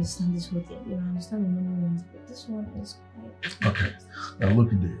don't really understand this whole thing. I understand the normal ones, but this one is quite... Okay, now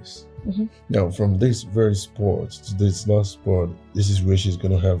look at this. Now, from this very spot to this last spot, this is where she's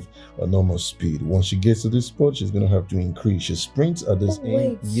going to have a normal speed. Once she gets to this spot, she's going to have to increase. She sprints at this end.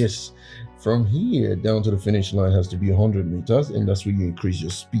 Wait. Yes. From here down to the finish line has to be 100 meters, and that's where you increase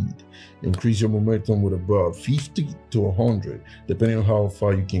your speed. Increase your momentum with about 50 to 100, depending on how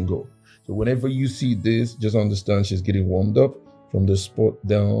far you can go. So whenever you see this, just understand she's getting warmed up from the spot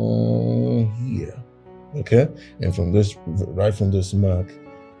down here. Okay? And from this, right from this mark,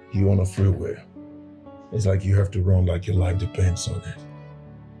 you're on a freeway. It's like you have to run like your life depends on it.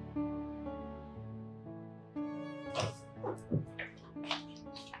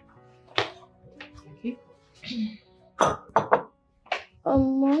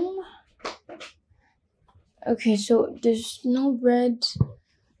 Mom? Okay, so there's no bread,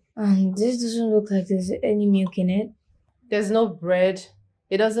 and this doesn't look like there's any milk in it. There's no bread.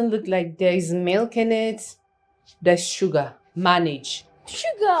 It doesn't look like there's milk in it. There's sugar. Manage.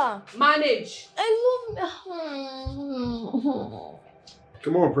 Sugar! Manage! I love...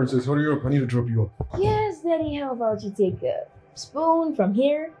 Come on, princess, hurry up. I need to drop you off. Yes, Daddy, how about you take a spoon from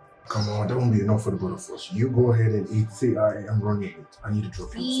here? Come on, that won't be enough for the both of us. You go ahead and eat. Say I am running late. I need to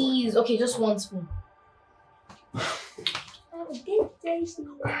drop you off. Please, okay, just one spoon. Have a good day, Steve.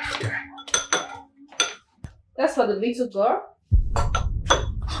 Okay. That's for the little girl?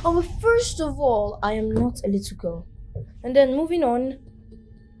 Oh, but first of all, I am not a little girl. And then moving on,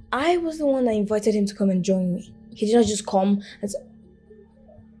 I was the one that invited him to come and join me. He did not just come and say,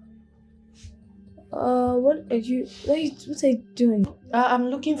 what are you doing? I'm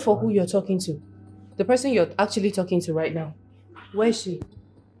looking for who you're talking to. The person you're actually talking to right now. Where is she?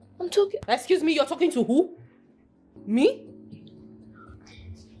 I'm talking... Excuse me, you're talking to who? Me?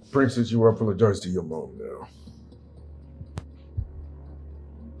 Princess, you apologize to your mom now.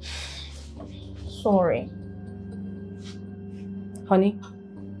 Sorry. Honey,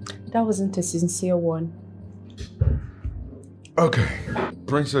 that wasn't a sincere one. Okay.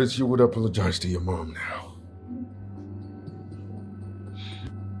 Princess, you would apologize to your mom now.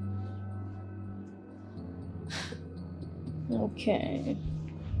 Okay.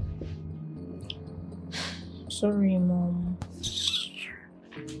 Sorry, Mom.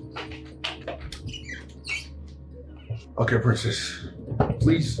 Okay, Princess.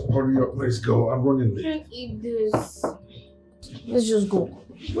 Please hurry up. Let's go. I'm running late. I can't eat this. Let's just go.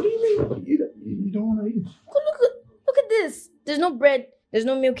 What do you mean? You don't want to eat? Look at this. There's no bread. There's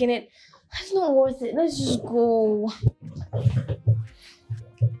no milk in it. It's not worth it. Let's just go.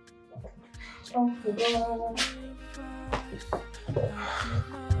 Oh, God.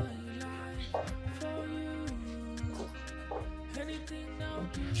 Anything I'll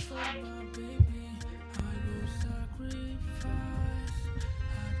do for my baby, I will sacrifice.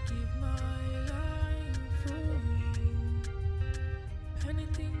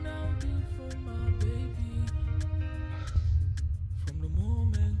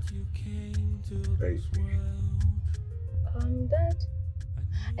 baby. Dad,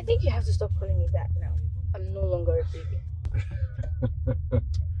 I think you have to stop calling me that now. I'm no longer a baby.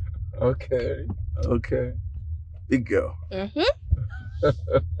 Okay, okay. Big girl.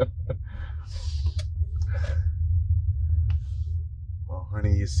 Well,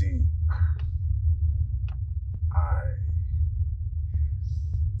 honey, you see,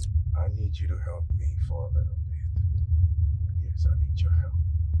 I need you to help me for a little bit. Yes, I need your help.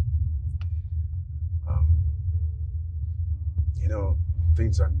 You know,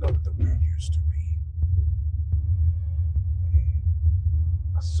 things are not the way it used to be.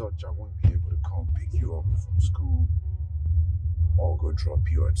 As such, I won't be able to come pick you up from school or go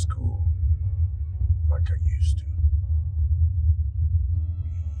drop you at school like I used to.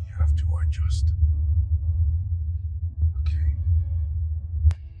 We have to adjust. Okay?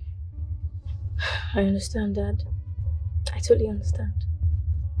 I understand, Dad. I totally understand.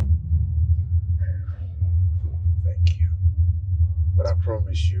 Thank you. But I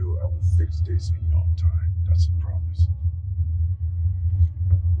promise you I will fix this in no time. That's a promise.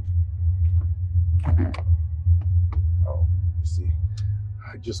 Oh, you see,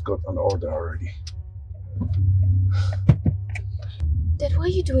 I just got an order already. Dad, why are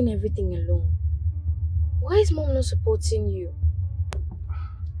you doing everything alone? Why is Mom not supporting you?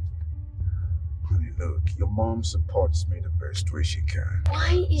 Honey, look, your mom supports me the best way she can.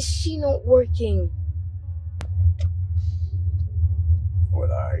 Why is she not working?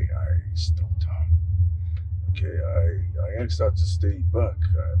 Well, I stopped her. Okay, I asked her to stay back.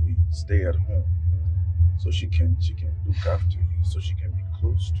 Stay at home. So she can look after you, so she can be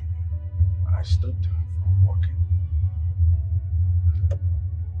close to you. I stopped her from working.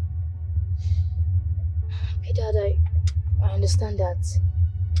 Okay, Dad, I understand that.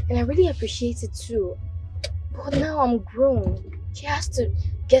 And I really appreciate it too. But now I'm grown. She has to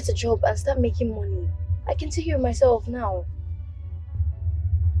get a job and start making money. I can take care of myself now.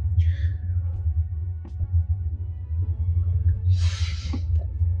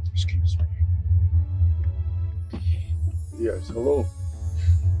 Excuse me. Yes, hello?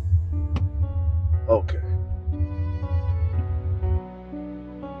 Okay.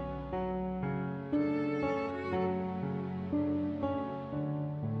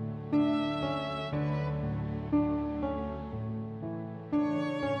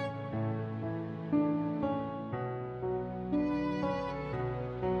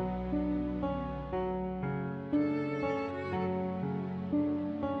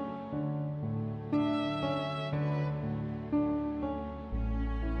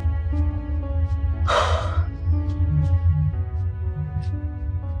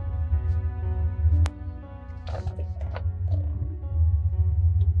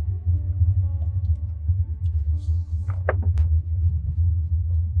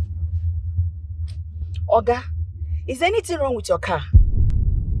 Oga, is anything wrong with your car?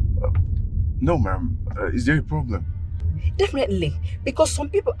 No, ma'am. Is there a problem? Definitely, because some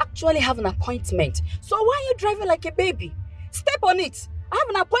people actually have an appointment. So why are you driving like a baby? Step on it. I have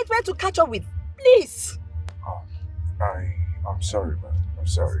an appointment to catch up with. Please. Oh, I'm sorry, ma'am. I'm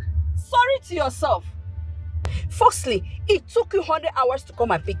sorry. Sorry to yourself. Firstly, it took you 100 hours to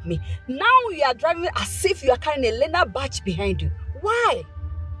come and pick me. Now you are driving as if you are carrying a leather badge behind you. Why?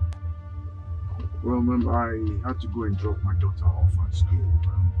 Well, ma'am, I had to go and drop my daughter off at school.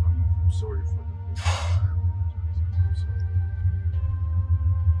 I'm sorry for the... I'm sorry.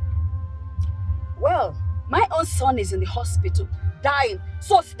 Well, my own son is in the hospital, dying.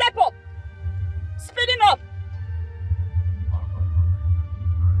 So step up. Speeding up.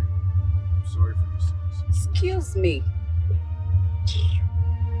 I'm sorry for your sons. Excuse me.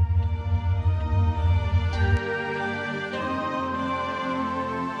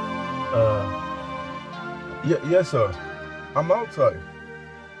 Yes, sir. I'm outside.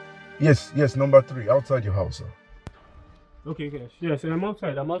 Yes, number 3, outside your house, sir. Okay, yes, I'm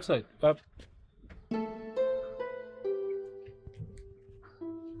outside.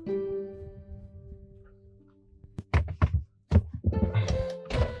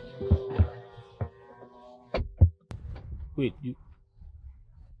 Wait,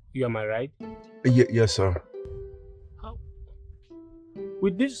 you are my ride? Yes, sir. How?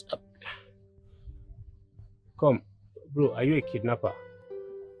 With this... Come, bro, are you a kidnapper?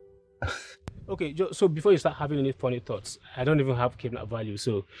 Okay, so before you start having any funny thoughts, I don't even have kidnap value,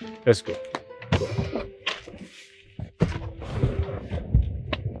 so let's go.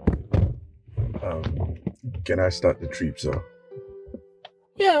 Can I start the trip, sir?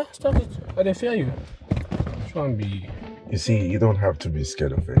 Yeah, start it. I don't fear you. Try and be... You see, you don't have to be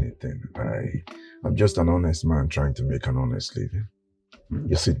scared of anything. I'm just an honest man trying to make an honest living.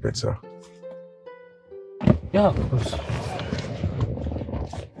 Your seatbelt, sir. Yeah, of course.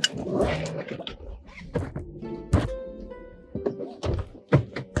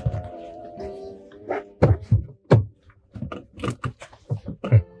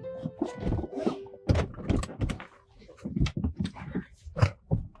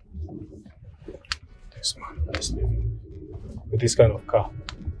 This man, this living with this kind of car.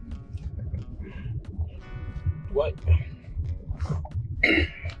 What?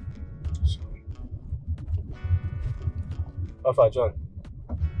 Alpha John,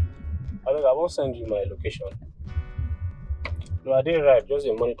 I won't send you my location. No, I didn't write, just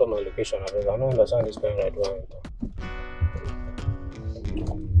monitor my location. I don't understand this kind of right one.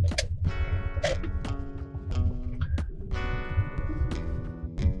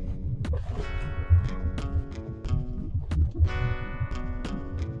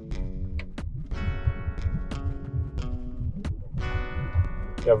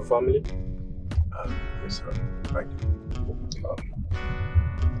 You have a family? Yes, sir. I do.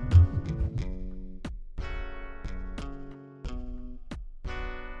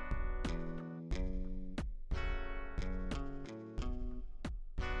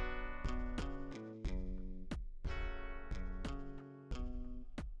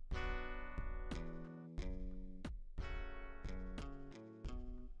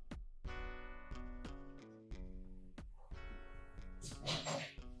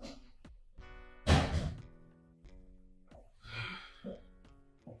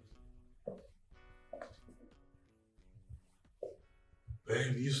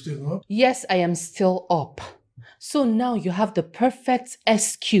 Babe, you still up? Yes, I am still up. So now you have the perfect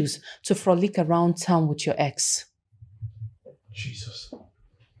excuse to frolic around town with your ex. Jesus.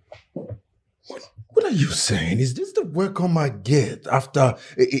 What are you saying? Is this the welcome I get after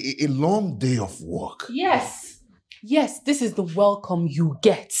a long day of work? Yes. Yes, this is the welcome you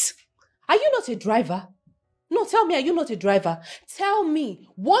get. Are you not a driver? No, tell me, are you not a driver? Tell me,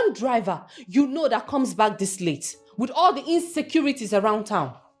 one driver you know that comes back this late with all the insecurities around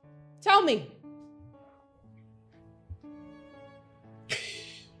town. Tell me.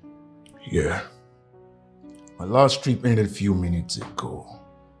 Yeah. My last trip ended a few minutes ago.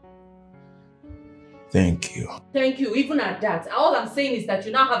 Thank you. Thank you, even at that. All I'm saying is that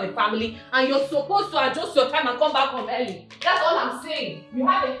you now have a family and you're supposed to adjust your time and come back home early. That's all I'm saying. You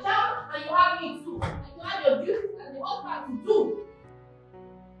have a child and you have me too. And you have your duties and the husband to do.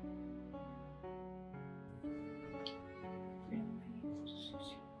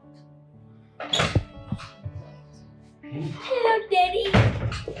 Hello, Daddy.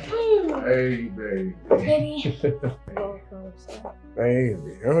 Hey, baby. Daddy. Welcome, sir.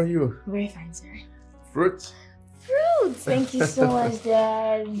 Baby, how are you? Very fine, sir. Fruits? Fruits! Thank you so much,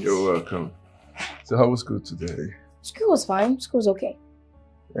 Dad. You're welcome. So how was school today? School was fine. School was okay.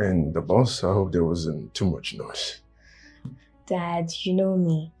 And the boss, I hope there wasn't too much noise. Dad, you know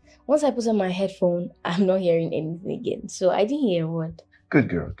me. Once I put on my headphone, I'm not hearing anything again. So I didn't hear a word. Good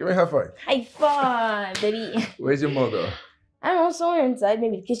girl. Give me a high five. High five, Daddy. Where's your mother? I don't know, somewhere inside,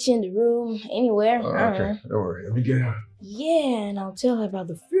 maybe the kitchen, the room, anywhere. Oh, I don't okay. know. Don't worry. Let me get her. Yeah, and I'll tell her about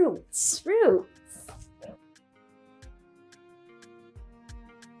the fruits. Fruits.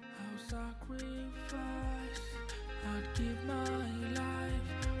 I'd give my life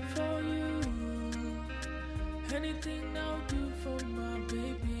for you. Anything I'll do for my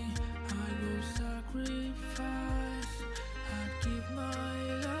baby, I will sacrifice. I'd give my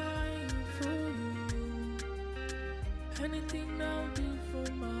life for you. Anything I'll do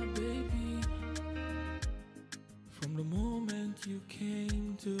for my baby. From the moment you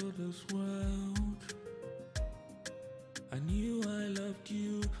came to this world, I knew I loved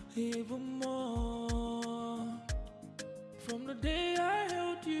you even more. From the day I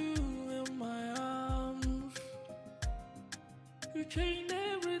held you in my arms, you changed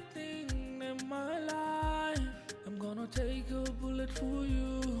everything in my life. I'm gonna take a bullet for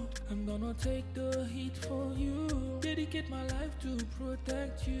you. I'm gonna take the heat for you. Dedicate my life to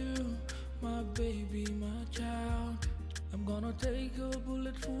protect you, my baby, my child. I'm gonna take a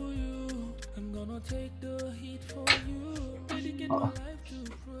bullet for you. I'm gonna take the heat for you. Dedicate my life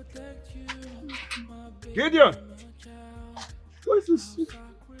to protect you, my baby, Gideon! my child. What is this?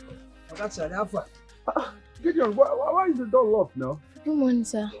 That's an alpha. Gideon, why is the door locked now? Good morning,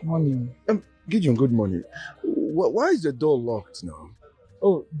 sir. Morning. Gideon, good morning. Why is the door locked now?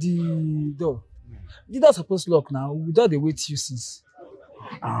 Oh, the door. The door supposed to lock now. We don't wait you since.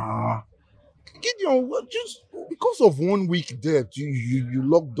 Gideon, just because of 1 week debt, you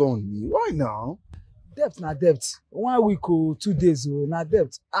locked on me. Why now? Debt na debt. 1 week or 2 days or na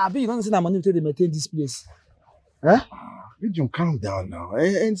debt. You don't say that money to maintain this place. Huh? Gideon, calm down now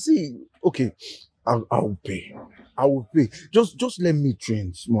and see. Okay, I'll pay. I will pay. Just let me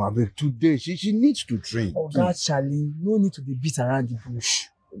train small. Abeg, today she needs to train. Oh, God, Charlie, no need to be beat around the bush.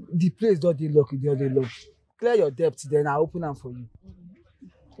 The place don't dey lock, it don't dey lock. Clear your debt, then I'll open them for you.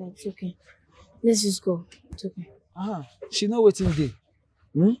 It's okay. Let's just go. It's okay. She know wetin dey.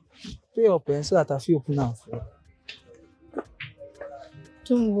 Pay up so that I feel open them for you.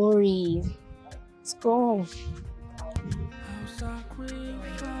 Don't worry. Let's go. I'll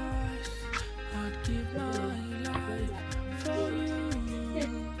sacrifice. I'd give my life for you.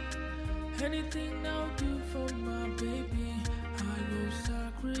 Anything I'll do for my baby. I will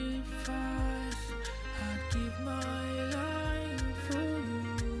sacrifice. I'd give my life for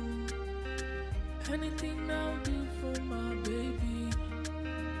you. Anything I'll do for my baby.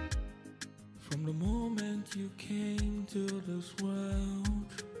 From the moment you came to this world,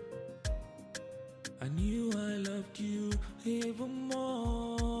 I knew I loved you even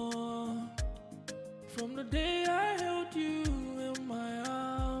more. From the day I held you in my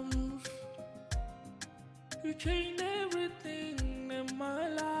arms, you changed everything in my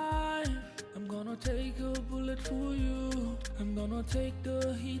life. I'm gonna take a bullet for you. I'm gonna take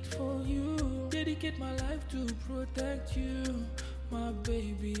the heat for you. Dedicate my life to protect you, my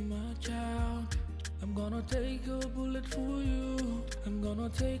baby, my child. I'm gonna take a bullet for you. I'm gonna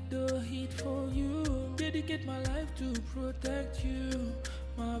take the heat for you. Dedicate my life to protect you,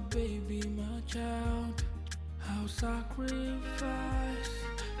 my baby, my child. I'll sacrifice.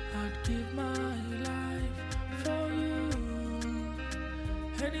 I'd give my life for you.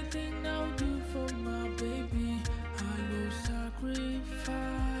 Anything I'll do for my baby. I will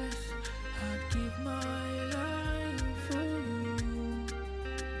sacrifice. I'd give my life for you.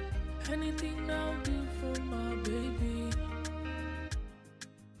 Anything I'll do for my baby.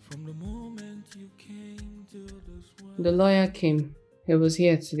 From the moment you came to this world. The lawyer came. He was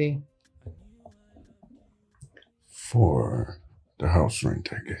here today. For the house rent,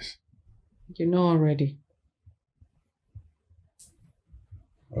 I guess. You know already.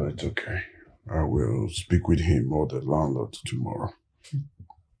 Well, it's okay. I will speak with him or the landlord tomorrow.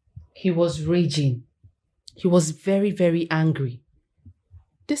 He was raging. He was very, very angry.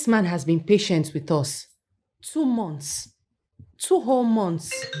 This man has been patient with us. 2 months. 2 whole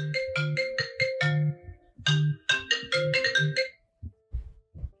months.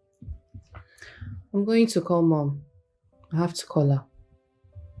 I'm going to call Mom. I have to call her.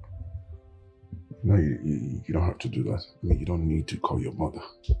 No, you don't have to do that. I mean, you don't need to call your mother,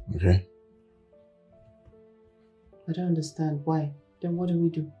 okay? I don't understand. Why? Then what do we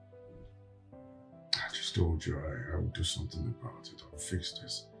do? I just told you I will do something about it. I'll fix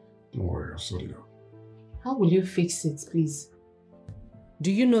this. Don't worry, I'll sort it out. How will you fix it, please?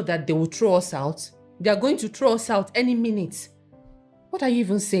 Do you know that they will throw us out? They are going to throw us out any minute. What are you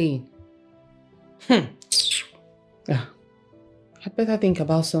even saying? I'd better think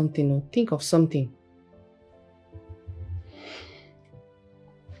about something or think of something.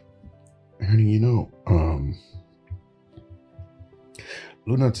 Honey, you know,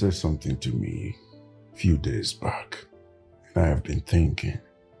 Luna said something to me a few days back, and I have been thinking.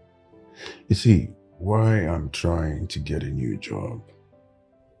 You see, why I'm trying to get a new job,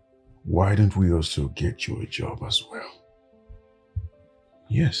 why don't we also get you a job as well?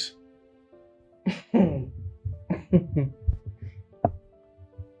 Yes.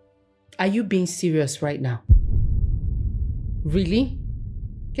 Are you being serious right now? Really?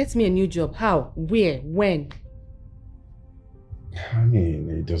 Get me a new job. How? Where? When? I mean,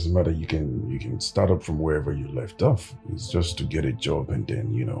 it doesn't matter. You can start up from wherever you left off. It's just to get a job and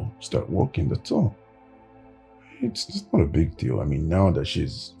then, you know, start working. That's all. It's not a big deal. I mean, now that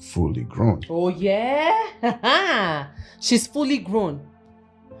she's fully grown. Oh, yeah? She's fully grown.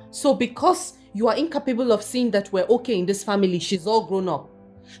 So because you are incapable of seeing that we're okay in this family, she's all grown up.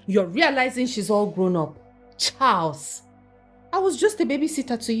 You're realizing she's all grown up. Charles, I was just a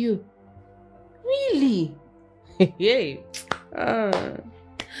babysitter to you. Really? Hey.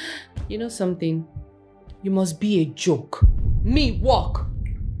 You know something? You must be a joke. Me, walk.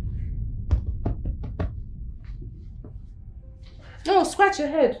 Oh, scratch your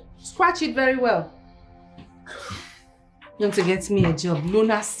head. Scratch it very well. You want to get me a job?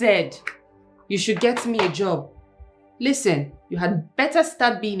 Luna said you should get me a job. Listen, you had better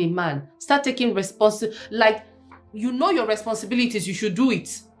start being a man. Start taking responsibility. Like, you know your responsibilities. You should do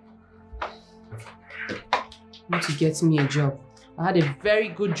it. You want to get me a job. I had a very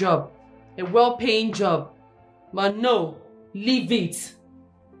good job. A well-paying job. But no, leave it.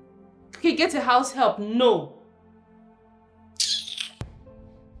 Okay, get a house help. No.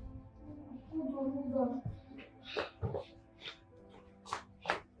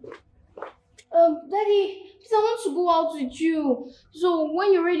 out with you. So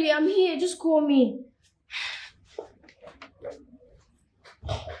when you're ready, I'm here. Just call me.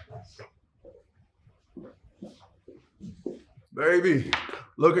 Baby,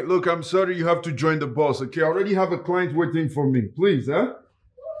 look, I'm sorry you have to join the bus, okay? I already have a client waiting for me. Please, huh?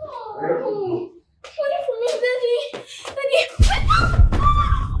 Oh, wait for me, Daddy. Daddy.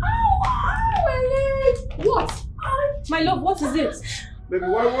 What? My love, what is it? Baby,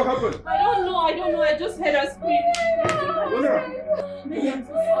 what happened? I don't know. I just heard her scream.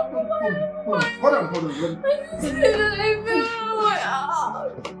 Hold on.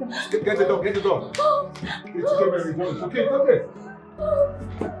 Get the dog. It's okay, baby. It's okay.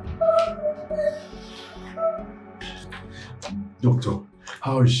 Doctor,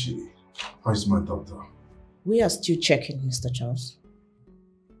 how is she? How is my daughter? We are still checking, Mr. Charles.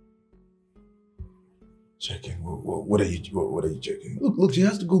 Checking? What are you checking? Look, she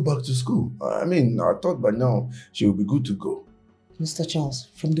has to go back to school. I mean, I thought by now she will be good to go. Mr. Charles,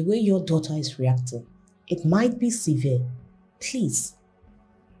 from the way your daughter is reacting, it might be severe. Please,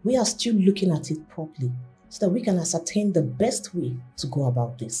 we are still looking at it properly so that we can ascertain the best way to go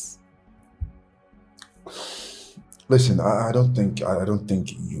about this. Listen, I don't think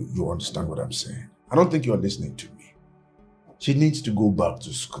you understand what I'm saying. I don't think you're listening to me. She needs to go back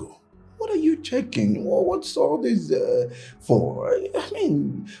to school. What are you checking? What's all this for? I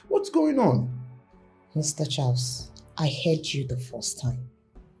mean, what's going on? Mr. Charles, I heard you the first time.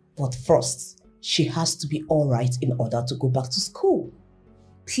 But first, she has to be all right in order to go back to school.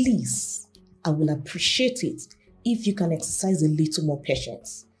 Please, I will appreciate it if you can exercise a little more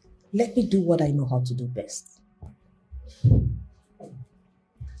patience. Let me do what I know how to do best.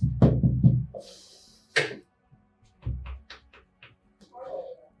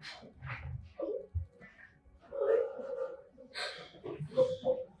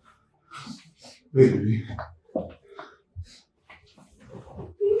 Baby.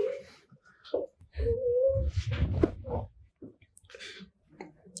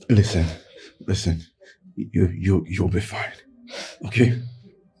 Listen. You'll be fine. Okay?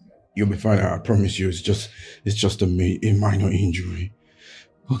 You'll be fine. I promise you. It's just a minor injury.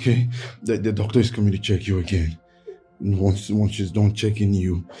 Okay? The doctor is coming to check you again. Once she's done checking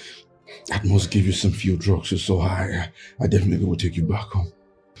you, I must give you some few drugs. So I definitely will take you back home.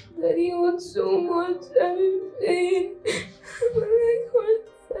 Daddy wants so much. I'm in pain. My God,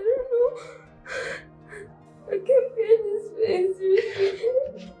 I don't know. I can't bear this pain.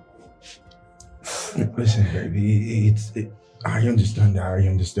 Listen, baby, I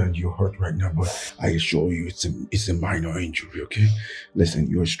understand you're hurt right now, but I assure you it's a minor injury, okay? Listen,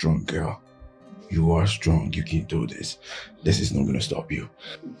 you're a strong girl. You are strong. You can do this. This is not gonna stop you.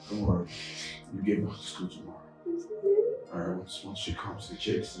 Don't worry. You get back to school tomorrow. Alright, once she comes and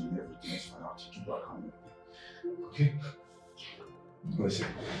checks and everything is fine, I'll take you back home. Okay? Listen,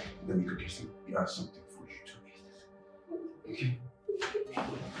 let me go get something for you to eat. Okay? I'll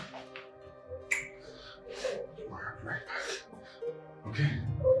be right back. Okay?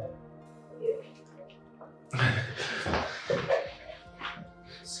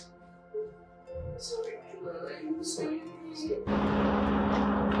 Sorry, I'm sorry.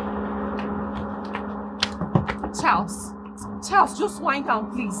 Charles, just wind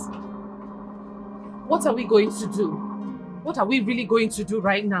down, please. What are we going to do? What are we really going to do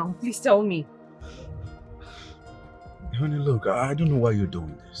right now? Please tell me. Honey, look, I don't know why you're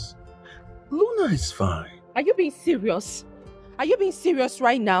doing this. Luna is fine. Are you being serious? Are you being serious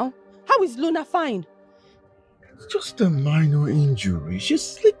right now? How is Luna fine? It's just a minor injury. She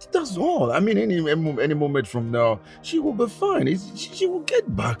slipped, that's all. I mean, any moment from now, she will be fine. She will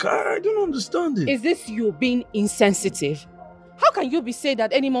get back. I don't understand it. Is this you being insensitive? How can you be saying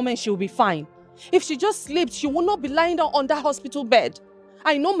that any moment she will be fine? If she just slipped, she will not be lying down on that hospital bed.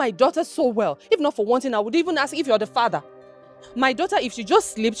 I know my daughter so well. If not for one thing, I would even ask if you're the father. My daughter, if she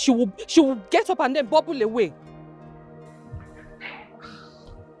just slipped, she will get up and then bubble away.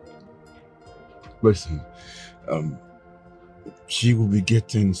 Listen, she will be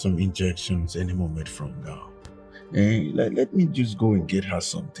getting some injections any moment from now. Let me just go and get her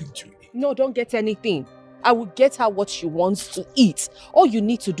something to eat. No, don't get anything. I will get her what she wants to eat. All you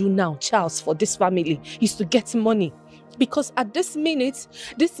need to do now, Charles, for this family is to get money. Because at this minute,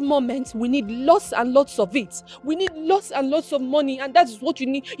 this moment, we need lots and lots of it. We need lots and lots of money, and that is what you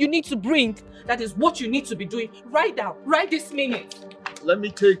need to bring. That is what you need to be doing right now, right this minute. Let me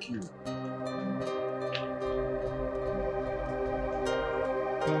take you.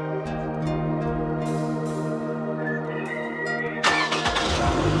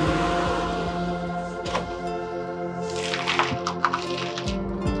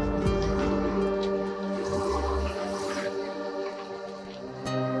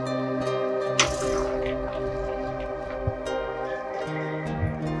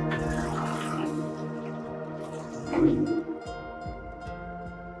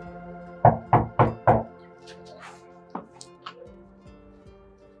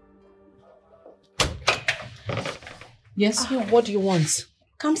 Yes, you. What do you want?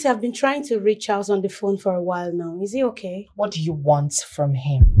 Kamsi, I've been trying to reach Charles on the phone for a while now. Is he okay? What do you want from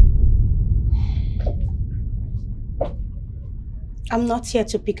him? I'm not here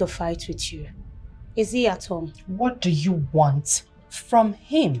to pick a fight with you. Is he at home? What do you want from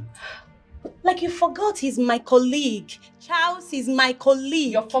him? Like you forgot he's my colleague. Charles is my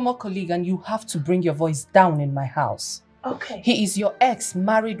colleague. Your former colleague, and you have to bring your voice down in my house. Okay. He is your ex,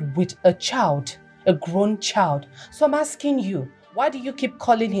 married with a child, a grown child. So I'm asking you, why do you keep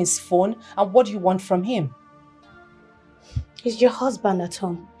calling his phone, and what do you want from him? Is your husband at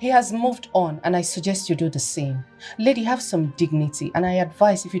home? He has moved on, and I suggest you do the same. Lady, have some dignity, and I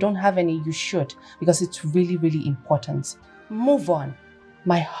advise if you don't have any, you should, because it's really, really important. Move on.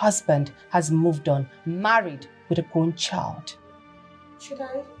 My husband has moved on, married with a grown child. Should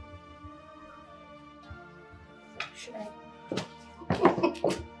I?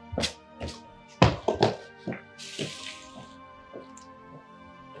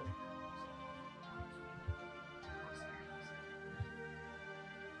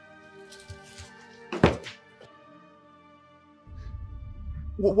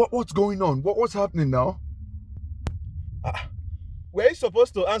 What's going on? What's happening now? Were you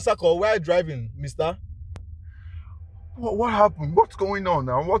supposed to answer call while driving, mister? What happened? What's going on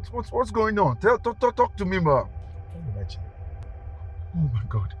now? What's going on? Talk to me, ma'am. Oh my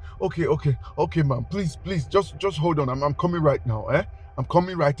God. Okay, ma'am. Please, just hold on. I'm coming right now, eh? I'm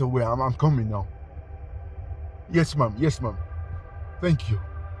coming right away. I'm coming now. Yes, ma'am. Thank you.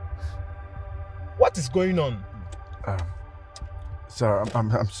 What is going on? Sir,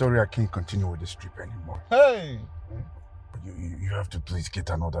 I'm sorry I can't continue with this trip anymore. Hey! You have to please get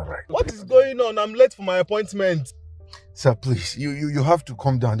another ride. What is going on? I'm late for my appointment. Sir, please, you have to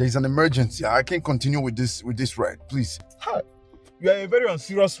calm down. There's an emergency. I can't continue with this ride, please. Hi. You are a very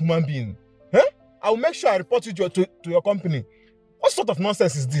unserious human being. Huh? I'll make sure I report you to your company. What sort of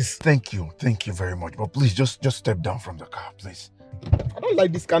nonsense is this? Thank you very much. But please, just step down from the car, please. I don't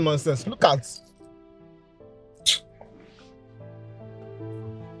like this kind of nonsense. Look at.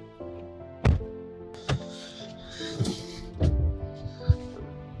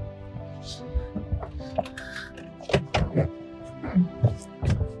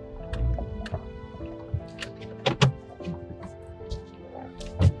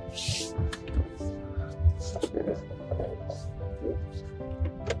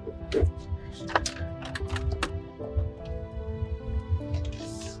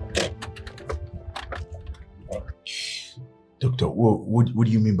 Doctor, what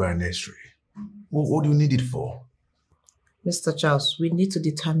do you mean by an X-ray? What do you need it for? Mr. Charles, we need to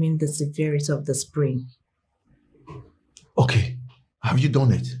determine the severity of the sprain. Okay, have you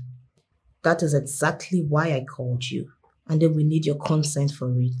done it? That is exactly why I called you. And then we need your consent for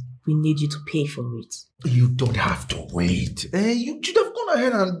it. We need you to pay for it. You don't have to wait. You should have gone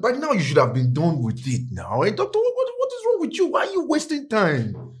ahead and by now you should have been done with it now. Doctor, what is wrong with you? Why are you wasting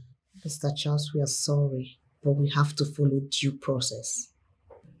time? Mr. Charles, we are sorry, but we have to follow due process.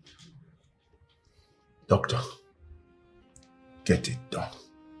 Doctor, get it done.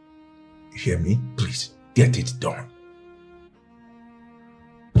 You hear me? Please, get it done.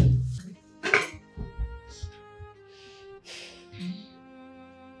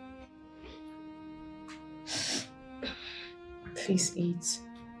 Please eat.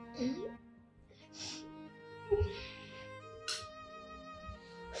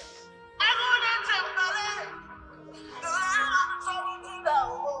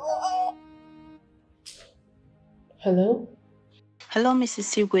 Hello? Hello, Mrs.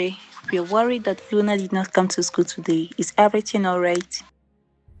 Sigwe. We are worried that Luna did not come to school today. Is everything all right?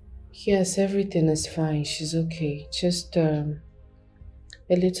 Yes, everything is fine. She's okay. Just a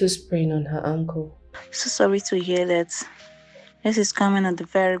little sprain on her ankle. So sorry to hear that. This is coming at a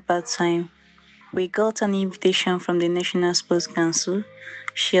very bad time. We got an invitation from the National Sports Council.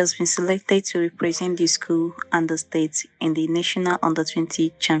 She has been selected to represent the school and the state in the National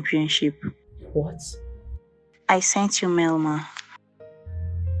Under-20 Championship. What? I sent you mail, ma.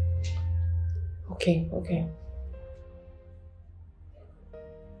 Okay.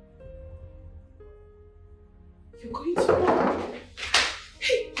 You're going to...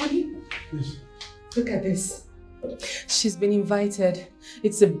 Hey, honey. Yes. Look at this. She's been invited.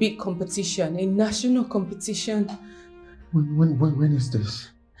 It's a big competition, a national competition. When is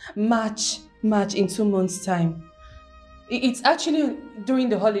this? March in 2 months' time. It's actually during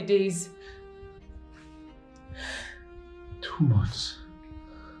the holidays. 2 months.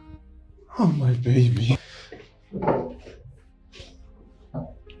 Oh, my baby.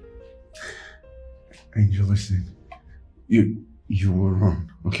 Angel, listen. You were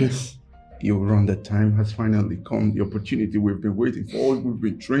wrong, okay? You run, the time has finally come, the opportunity we've been waiting for, all we've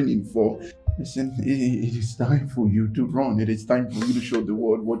been training for. Listen, it is time for you to run. It is time for you to show the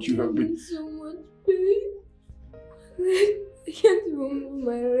world what you have been. So much pain. I can't even move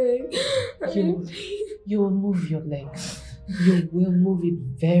my leg. You will move your leg. You will move it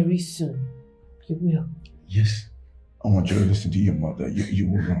very soon. You will. Yes. I want you to listen to your mother. You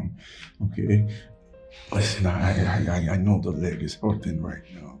will run. Okay? Listen, I know the leg is hurting right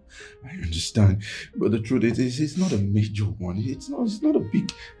now. I understand, but the truth is, it's not a major one. It's not a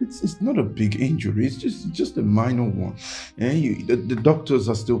big injury. It's just a minor one. And the doctors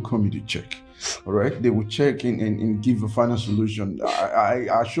are still coming to check. All right, they will check and give a final solution. I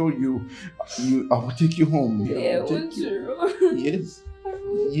assure you, I will take you home. Yeah, I want to run. Yes,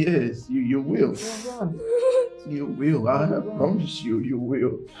 you will. You will. I promise you, you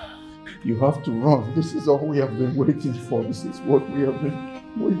will. You have to run. This is all we have been waiting for. This is what we have been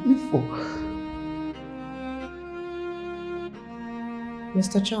waiting for.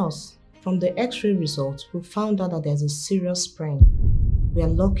 Mr. Charles, from the X-ray results, we found out that there's a serious sprain. We are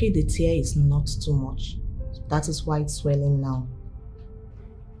lucky the tear is not too much. That is why it's swelling now.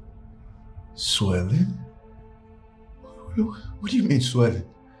 Swelling? What do you mean swelling?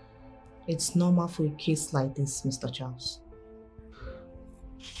 It's normal for a case like this, Mr. Charles.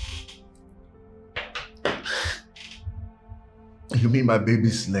 You mean my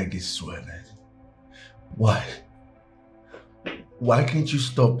baby's leg is swelling? Why? Why can't you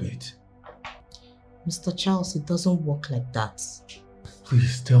stop it? Mr. Charles, it doesn't work like that.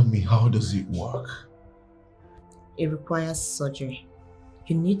 Please tell me, how does it work? It requires surgery.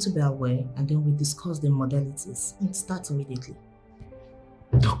 You need to be aware, and then we discuss the modalities and start immediately.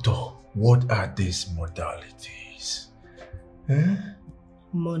 Doctor, what are these modalities?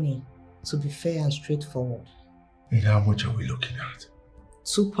 Money, to be fair and straightforward. And how much are we looking at?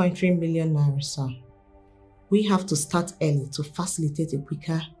 2.3 million naira, sir. We have to start early to facilitate a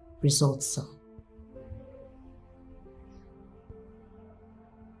quicker result, sir.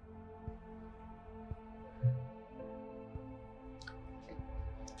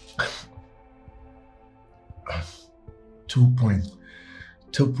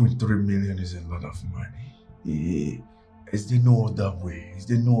 $2.3 million is a lot of money. Is there no other way? Is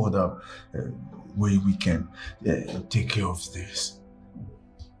there no other way we can take care of this?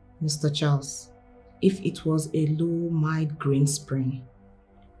 Mr. Charles, if it was a low, mild grain sprain,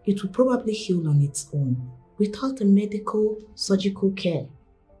 it would probably heal on its own without a medical, surgical care.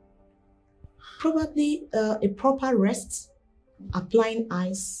 Probably a proper rest, applying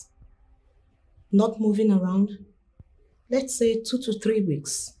ice, not moving around. Let's say 2 to 3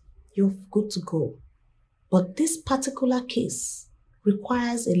 weeks, you're good to go. But this particular case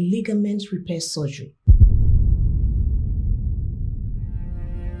requires a ligament repair surgery.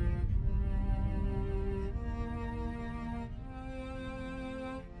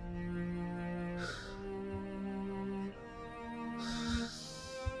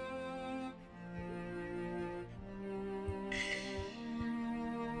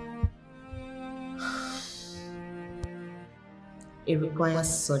 It requires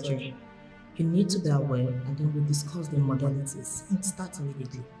surgery. You need to be aware, and then we'll discuss the modalities and start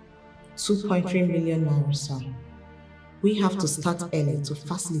immediately. 2.3 million naira, sir. We have to start early to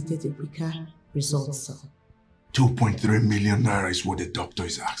facilitate a quicker result, sir. 2.3 million naira is what the doctor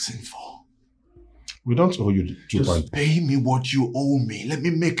is asking for. We don't owe you 2. Just pay me what you owe me. Let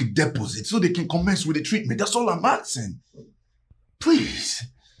me make a deposit so they can commence with the treatment. That's all I'm asking. Please.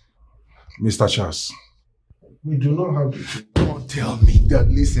 Mr. Charles, we do not have to. Don't tell me that.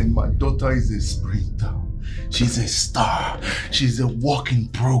 Listen, my daughter is a sprinter. She's a star. She's a work in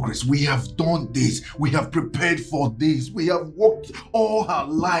progress. We have done this. We have prepared for this. We have worked all her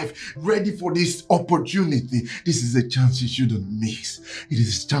life ready for this opportunity. This is a chance she shouldn't miss. It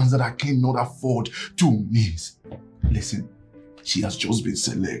is a chance that I cannot afford to miss. Listen, she has just been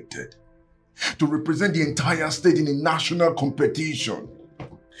selected to represent the entire state in a national competition.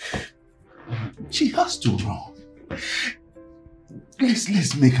 She has to run.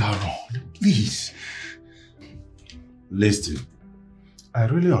 Let's make her run, please. Listen, I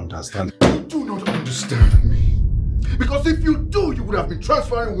really understand. You do not understand me. Because if you do, you would have been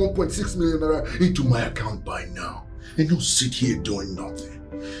transferring 1.6 million naira into my account by now. And don't sit here doing nothing.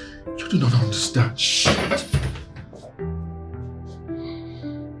 You do not understand. Shit.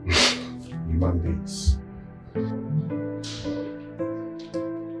 Human beings.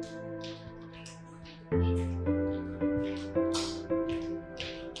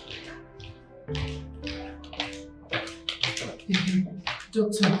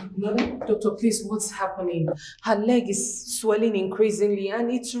 Doctor, please, what's happening? Her leg is swelling increasingly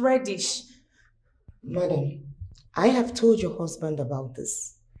and it's reddish. Madam, I have told your husband about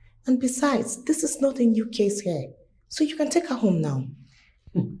this. And besides, this is not a new case here. So you can take her home now.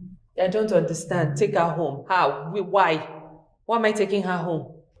 I don't understand. Take her home. How? Why? Why am I taking her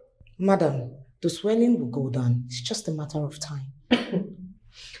home? Madam, the swelling will go down. It's just a matter of time.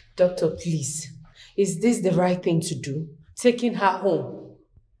 Doctor, please. Is this the right thing to do? Taking her home?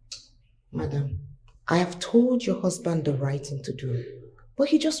 Madam, I have told your husband the right thing to do. But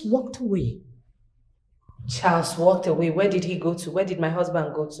he just walked away. Charles walked away. Where did he go to? Where did my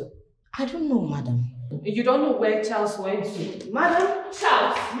husband go to? I don't know, madam. You don't know where Charles went to? Madam?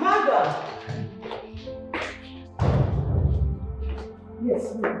 Charles! Madam!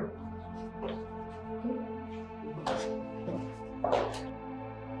 Yes, madam.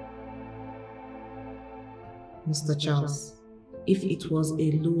 Mr. Charles, if it was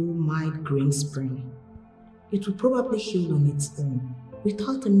a low, mild grain sprain, it would probably heal on its own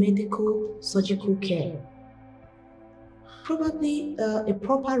without a medical, surgical care. Probably a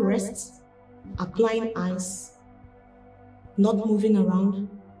proper rest, applying ice, not moving around.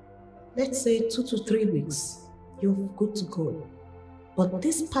 Let's say 2 to 3 weeks, you're good to go. But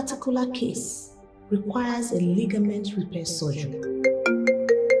this particular case requires a ligament repair surgery.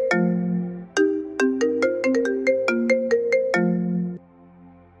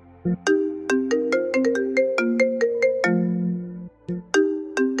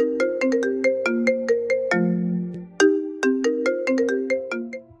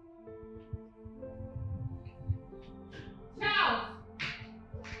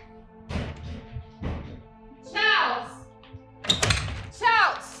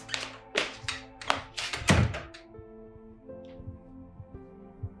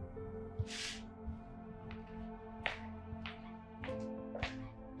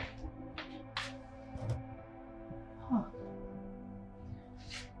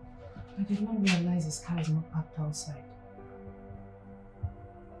 I did not realize his car is not parked outside.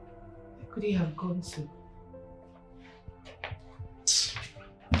 Where could he have gone to?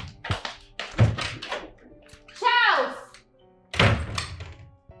 Charles!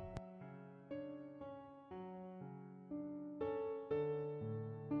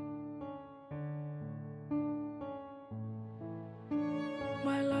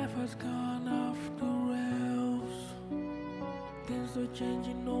 My life has gone off the rails. Things are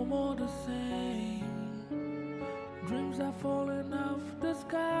changing, no more the same. Dreams are falling off the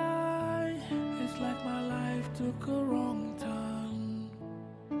sky. It's like my life took a wrong turn.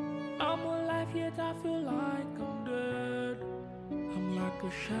 I'm alive yet I feel like I'm dead. I'm like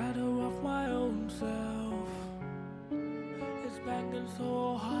a shadow of my own self. It's banging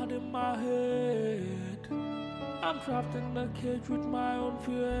so hard in my head. I'm trapped in a cage with my own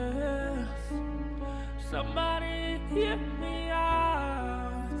fears. Somebody hear me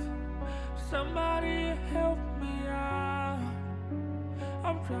out. Somebody help me out.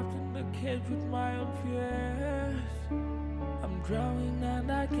 I'm trapped in a cage with my own fears. I'm drowning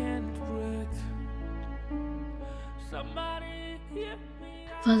and I can't breathe. Somebody hear me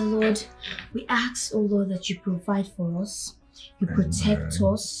out. Father Lord, we ask, oh Lord, that you provide for us. You protect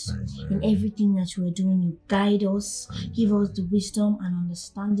us in everything that we're doing. You guide us. Give us the wisdom and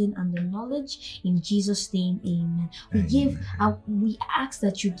understanding and the knowledge. In Jesus' name, amen. We ask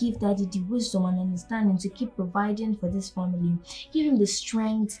that you give Daddy the wisdom and understanding to keep providing for this family. Give him the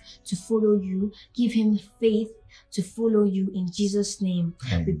strength to follow you. Give him faith to follow you in Jesus' name.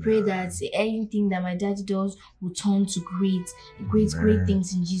 We pray that anything that my daddy does will turn to great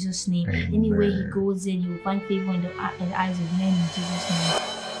things in Jesus' name. Anywhere he goes in, he will find favor in the eyes of men in Jesus' name.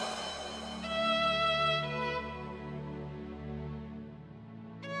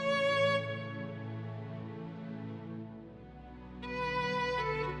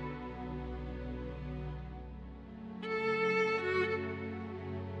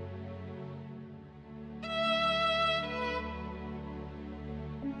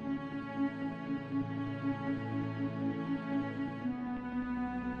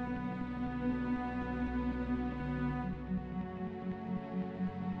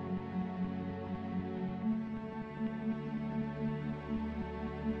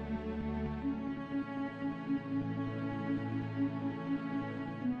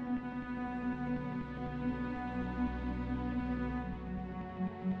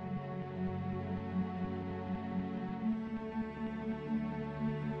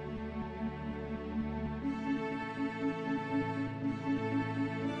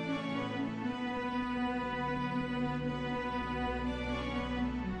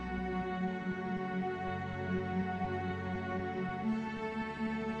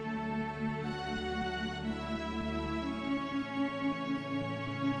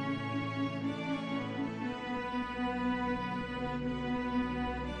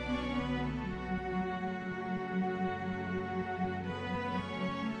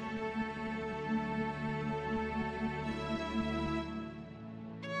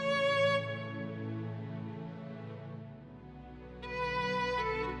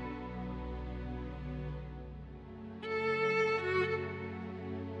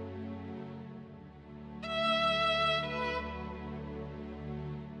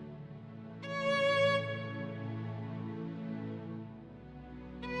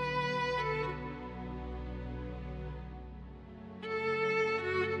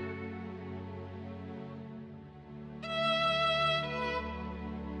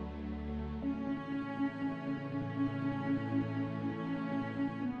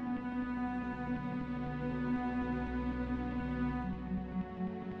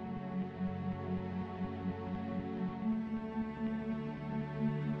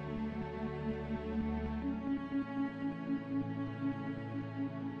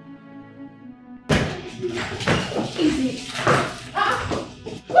 Easy.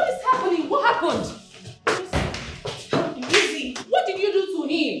 What is happening? What happened? Easy. What did you do to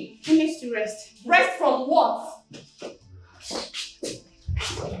him? He needs to rest. Rest from what?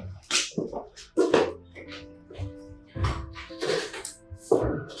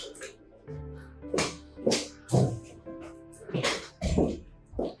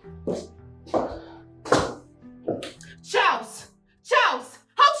 Charles,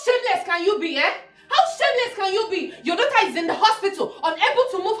 how shameless can you be, eh? How shameless can you be? Your daughter is in the hospital, unable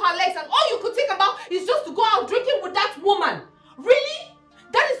to move her legs, and all you could think about is just to go out drinking with that woman. Really?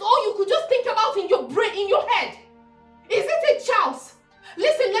 That is all you could just think about in your brain, in your head? Isn't it, Charles?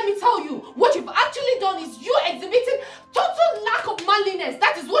 Listen, let me tell you, what you've actually done is you exhibiting total lack of manliness.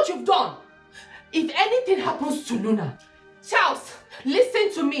 That is what you've done. If anything happens to Luna, Charles,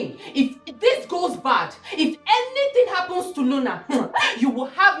 listen to me. If this goes bad, if anything happens to Luna, you will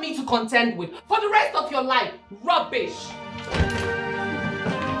have me to contend with for the rest of your life. Rubbish.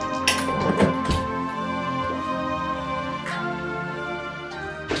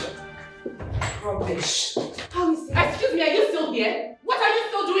 Rubbish. How is it? Excuse me, are you still here? What are you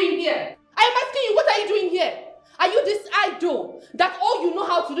still doing here? I am asking you, what are you doing here? Are you this idol that all you know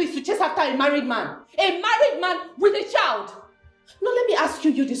how to do is to chase after a married man? A married man with a child? Now let me ask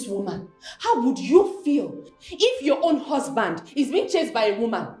you this woman. How would you feel if your own husband is being chased by a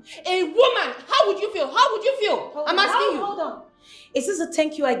woman? A woman! How would you feel? How would you feel? I'm asking you. Hold on. Is this a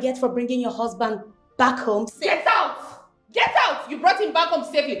thank you I get for bringing your husband back home? Get out! Get out! You brought him back home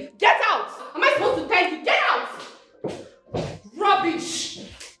safely. Get out! Am I supposed to thank you? Get out! Rubbish!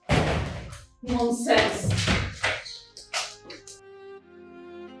 Nonsense.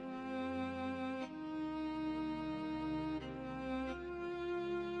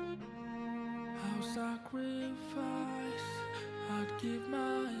 Sacrifice, I'd give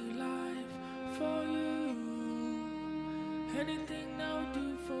my life for you. Anything I'll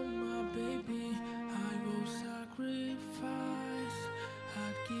do for my baby, I will sacrifice.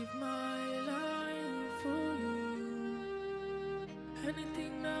 I'd give my life for you.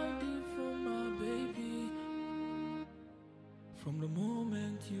 Anything I'll do for my baby. From the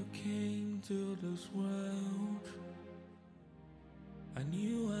moment you came to this world, I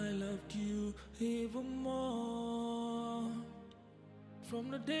knew I loved you even more. From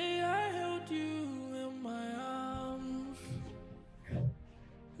the day I held you in my arms,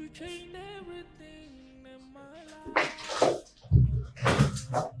 you changed everything in my life.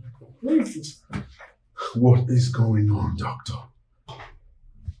 Where is it? What is going on, doctor?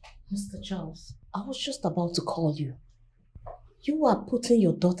 Mr. Charles, I was just about to call you. You are putting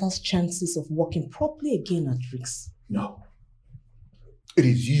your daughter's chances of walking properly again at risk. No. It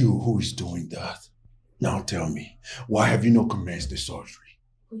is you who is doing that. Now tell me, why have you not commenced the surgery?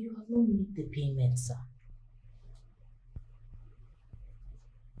 But you have not made the payment, sir.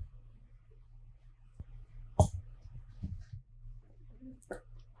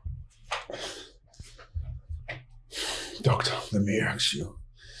 Doctor, let me ask you.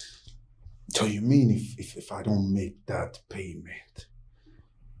 So you mean if I don't make that payment,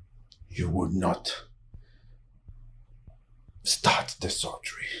 you would not start the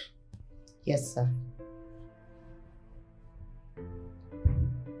surgery? Yes, sir.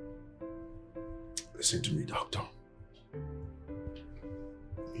 Listen to me, doctor.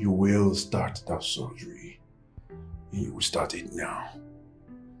 You will start that surgery. And you will start it now.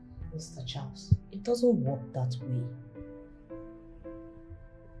 Mr. Charles, it doesn't work that way.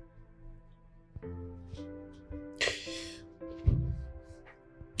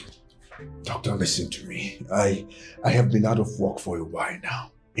 Doctor, listen to me. I have been out of work for a while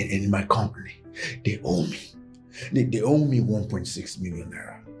now. And in my company, they owe me. They owe me 1.6 million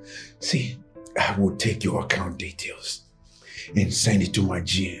naira. See, I will take your account details and send it to my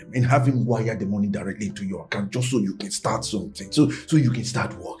GM and have him wire the money directly into your account just so you can start something, so you can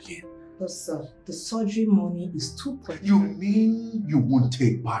start working. But sir, the surgery money is too precious. You mean you won't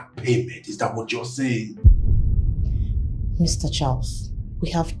take back payment? Is that what you're saying? Mr. Charles, we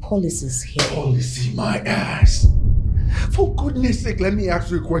have policies here. Policy my ass. For goodness sake, let me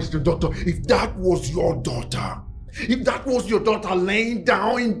ask you a question, doctor. If that was your daughter, laying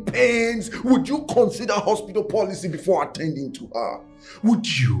down in pains, would you consider hospital policy before attending to her?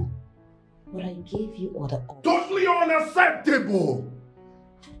 Would you? But I gave you other options. Totally unacceptable!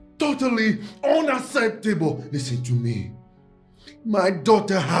 Totally unacceptable! Listen to me. My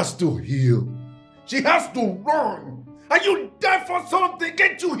daughter has to heal. She has to run. Are you deaf for something?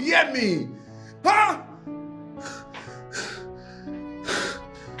 Can't you hear me? Huh?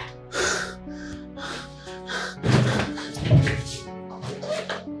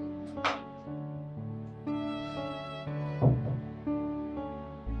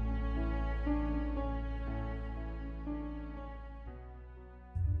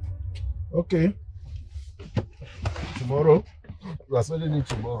 Okay. Tomorrow? You are sending it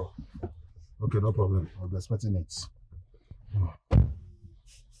tomorrow. Okay, no problem. I'll be expecting it.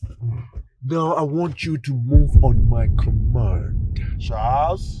 Now I want you to move on my command.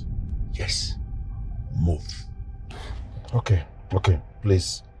 Charles? Yes. Move. Okay.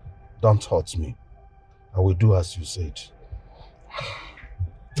 Please, don't hurt me. I will do as you said.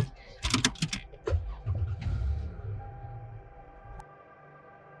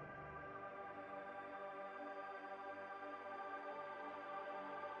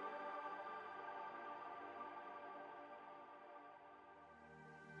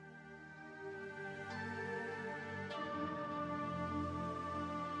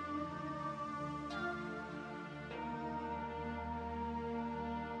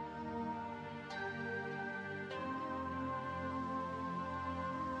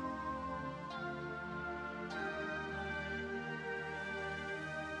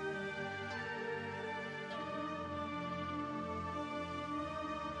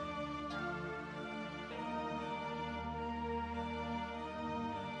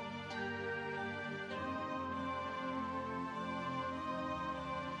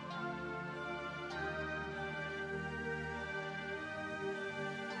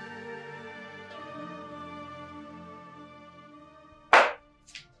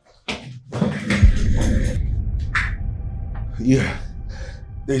 Yeah,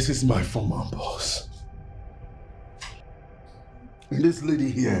 this is my former boss. And this lady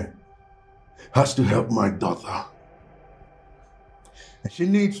here has to help my daughter. And she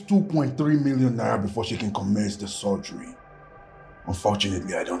needs 2.3 million naira before she can commence the surgery.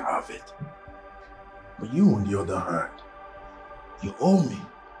 Unfortunately, I don't have it. But you, on the other hand, you owe me.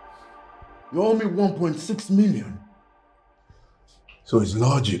 You owe me 1.6 million. So it's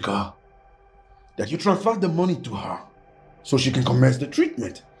logical that you transfer the money to her so she can commence the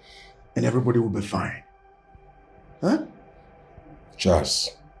treatment and everybody will be fine. Huh?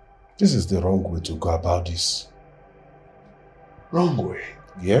 Charles, this is the wrong way to go about this. Wrong way?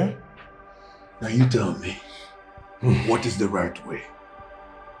 Yeah? Now you tell me, what is the right way?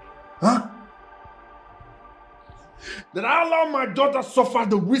 Huh? Did I allow my daughter suffer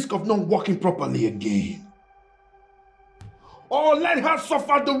the risk of not walking properly again? Or let her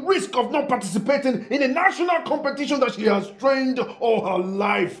suffer the risk of not participating in a national competition that she has trained all her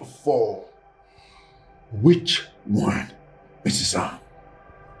life for? Which one, Mrs. Sam?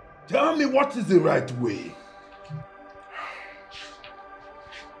 Tell me what is the right way?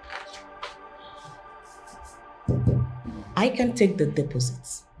 I can take the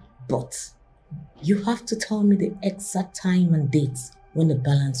deposits, but you have to tell me the exact time and date when the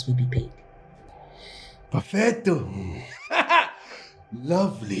balance will be paid. Perfecto.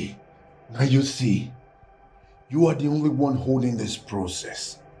 Lovely. Now you see, you are the only one holding this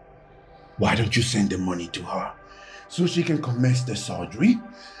process. Why don't you send the money to her so she can commence the surgery?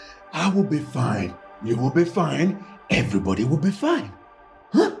 I will be fine. You will be fine. Everybody will be fine.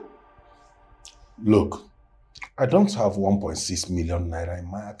 Huh? Look, I don't have 1.6 million naira in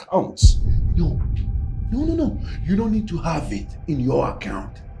my account. No. You don't need to have it in your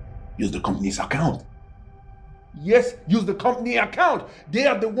account. Use the company's account. Yes, use the company account. They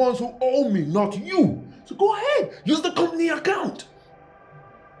are the ones who owe me, not you. So go ahead, use the company account.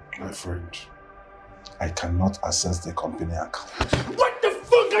 My friend, I cannot access the company account. What the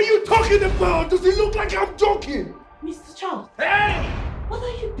fuck are you talking about? Does it look like I'm joking? Mr. Charles. Hey! What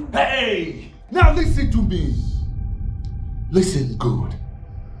are you doing? Hey! Now listen to me. Listen good.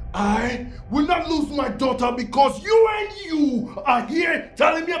 I will not lose my daughter because you are here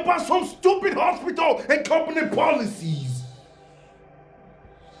telling me about some stupid hospital and company policies.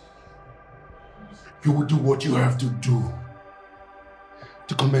 You will do what you have to do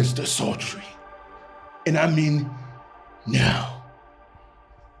to commence the surgery. And I mean now.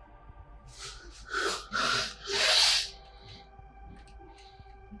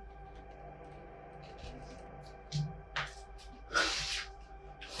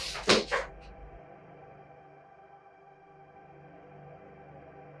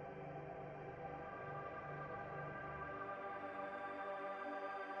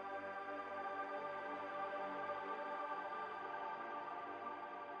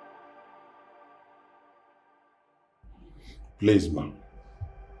 Please, ma'am.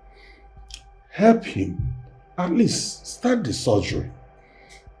 Help him. At least start the surgery.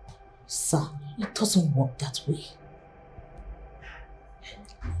 Sir, it doesn't work that way.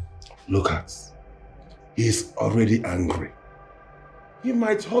 Look at. He's already angry. He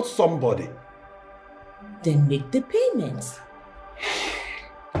might hurt somebody. Then make the payments.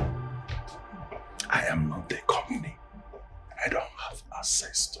 I am not the company. I don't have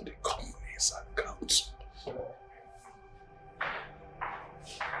access to the company. this account.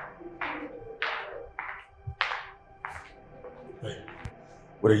 Hey,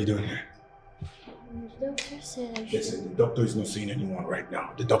 what are you doing here? The doctor said I should... Listen, the doctor is not seeing anyone right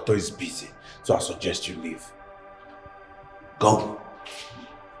now. The doctor is busy, so I suggest you leave. Go.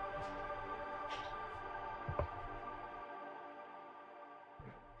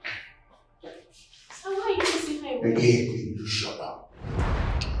 So why are you kissing my way? Hey, you shut up.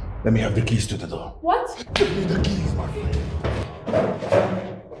 Let me have the keys to the door. What? Give me the keys, my friend.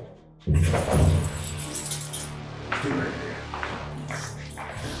 Stay right there.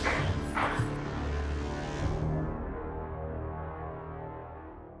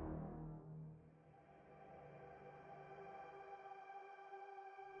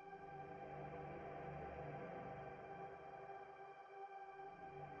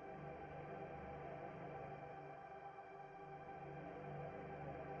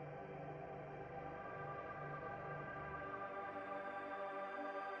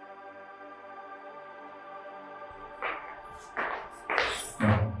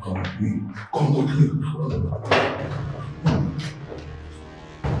 Come with me. Come with me.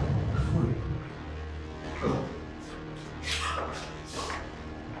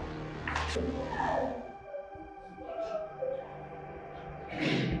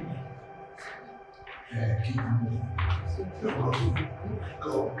 Yeah, keep moving.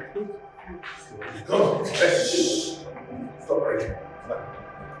 Go. Go. Shh. Stop right here.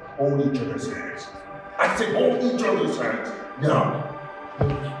 Hold each other's hands. I say hold each other's hands. Now.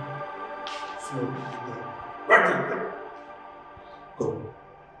 Slowly go. Right there. Go.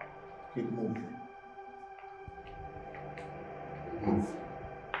 Keep moving. Move.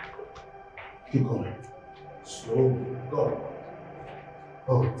 Keep going. Slowly. Go.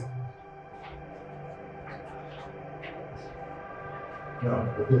 Go. Now,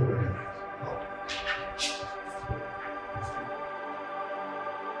 go right here. Go.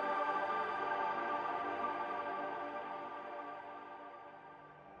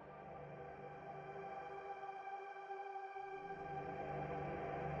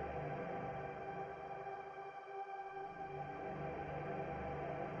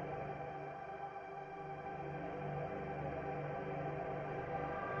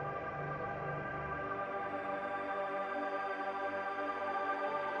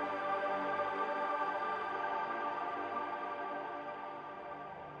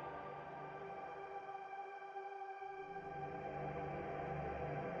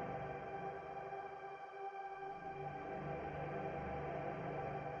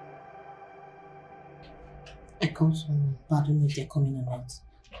 I can't pardon if they're coming or not.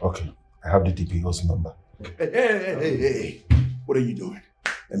 Okay, I have the DPO's number. Hey. What are you doing?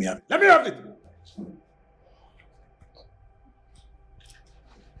 Let me have it. Let me have it!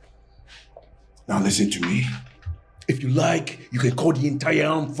 Now listen to me. If you like, you can call the entire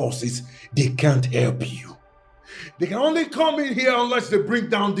armed forces. They can't help you. They can only come in here unless they bring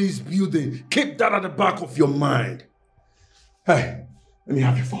down this building. Keep that at the back of your mind. Hey, let me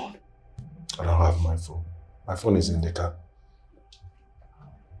have your phone. I don't have my phone. My phone is in the car.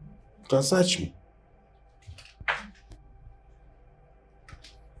 You can search me.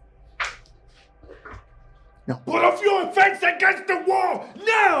 Now put off your face against the wall!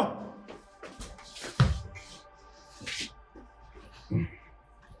 Now!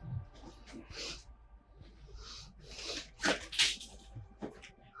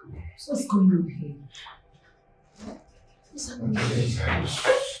 What's going on here? What's happening?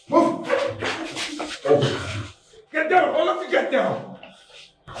 Move! Oh. Get down! All of you get down!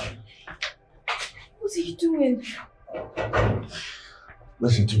 What are you doing?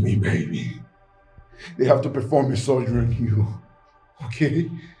 Listen to me, baby. They have to perform a surgery on you.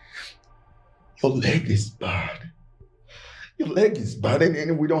 Okay? Your leg is bad. Your leg is bad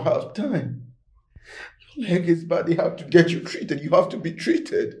and we don't have time. Your leg is bad. They have to get you treated. You have to be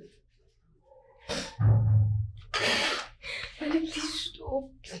treated. Daddy, please stop.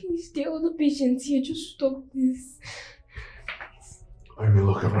 Please, there are other patients here. Just stop this. Let me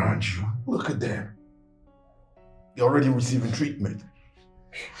look around you. Look at them. They're already receiving treatment.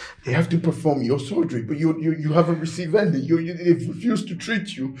 They have to perform your surgery, but you haven't received any. They've refused to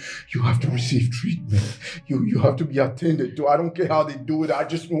treat you. You have to receive treatment. You have to be attended to. I don't care how they do it. I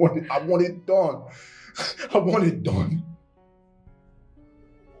want it done. I want it done.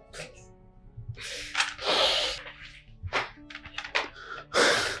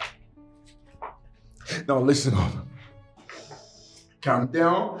 Now listen up. Calm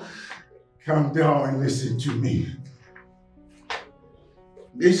down and listen to me.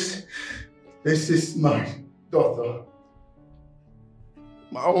 This is my daughter.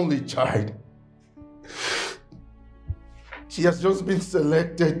 my only child. She has just been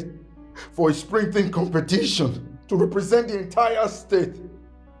selected for a sprinting competition to represent the entire state.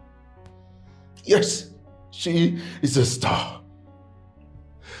 Yes, she is a star.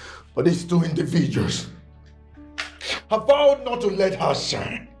 But these two individuals have vowed not to let her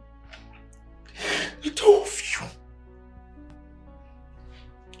shine. The two of you.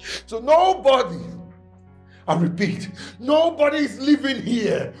 So nobody, I repeat, nobody is living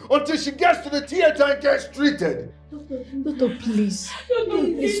here until she gets to the theater and gets treated. Doctor, please.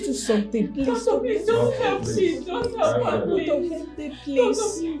 Please do something. Please. Doctor, please don't help me. Don't help her, please. Doctor, help them,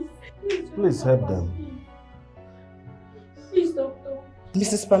 please. Please help them. Please, doctor.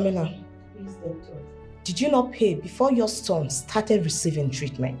 Mrs. Pamela, Please, doctor. did you not pay before your son started receiving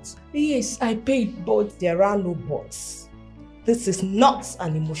treatment? Yes, I paid, but there are no buts. This is not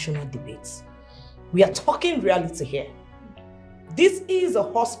an emotional debate. We are talking reality here. This is a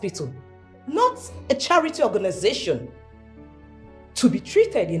hospital, not a charity organization. To be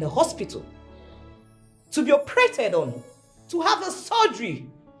treated in a hospital, to be operated on, to have a surgery,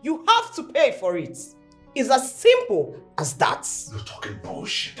 you have to pay for it. It's as simple as that. You're talking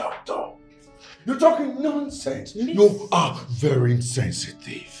bullshit, doctor. You're talking nonsense. You are very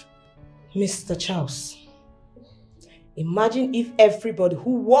insensitive. Mr. Charles, imagine if everybody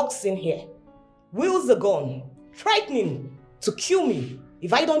who walks in here wields a gun, threatening to kill me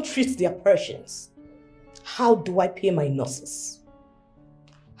if I don't treat their patients. How do I pay my nurses?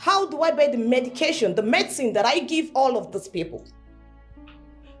 How do I buy the medication, the medicine that I give all of these people?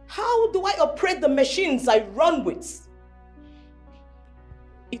 How do I operate the machines I run with?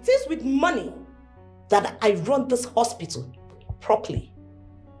 It is with money that I run this hospital properly.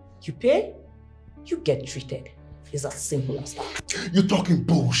 You pay, you get treated. It's as simple as that. You're talking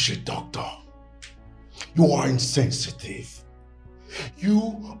bullshit, doctor. You are insensitive.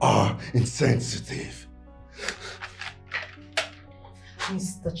 You are insensitive.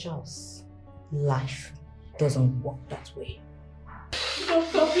 Mr. Charles, life doesn't work that way.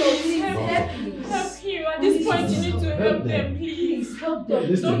 Doctor, please help him. At this point, you need to help them, please. Help them.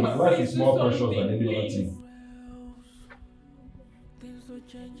 Listen, my life is more precious than any other thing.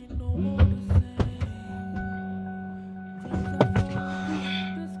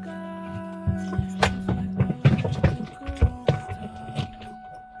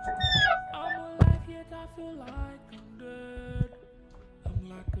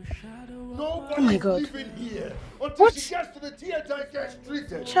 Oh my God. Here until What? she gets to the theater and gets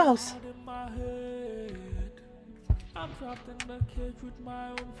treated. Charles.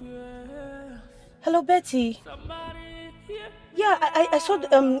 Hello, Betty. Yeah, I saw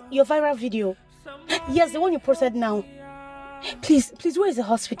your viral video. Yes, the one you posted now. Please, where is the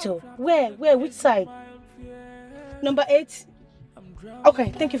hospital? Where, which side? Number 8?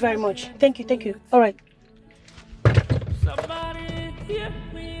 Okay, thank you very much. Thank you. All right. Somebody hear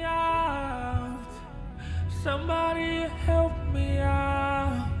me out. Somebody help me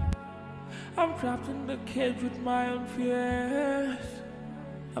out. I'm trapped in the cage with my own fears.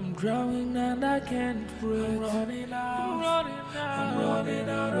 I'm drowning and I can't breathe. I'm running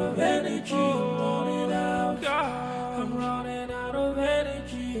out of energy. I'm running out. I'm running out of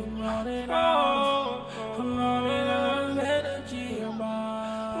energy. I'm running out. I'm running out of energy.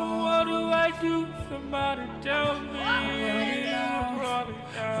 What do I do? Somebody tell me. I'm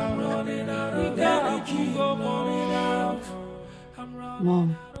running out of energy. I'm running out.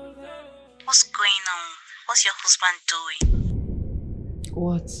 Mom. What's going on? What's your husband doing?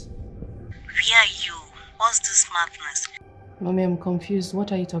 What? Where are you? What's this madness? Mommy, I'm confused.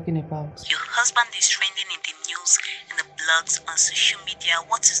 What are you talking about? Your husband is trending in the news, in the blogs, on social media.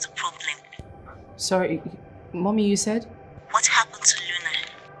 What is the problem? Sorry, Mommy, you said? What happened to Luna?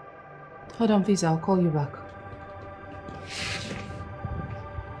 Hold on, please. I'll call you back.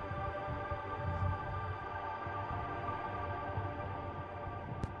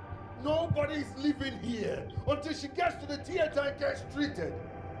 Nobody's living here until she gets to the theater and gets treated.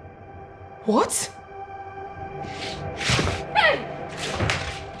 What? Hey!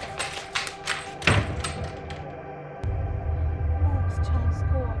 Oh, Charles,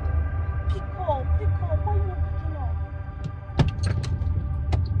 God. Pick up. Why are you not picking up?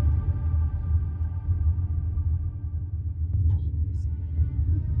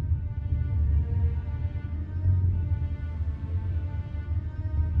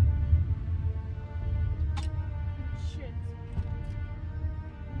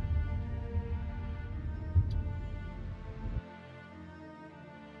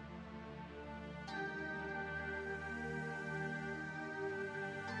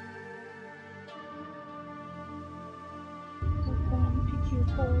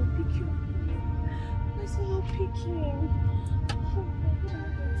 call. Pick your phone. I said no picking. Oh my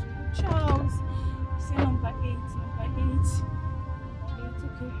God, Charles. You say number 8, number 8.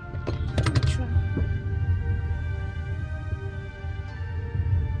 Okay. Let me try.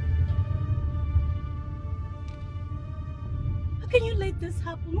 How can you let this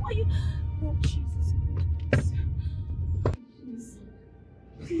happen? Why are you? Oh, Jesus Christ. Please.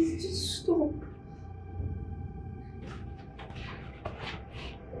 Please, just stop.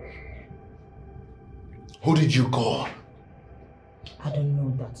 Who did you call? I don't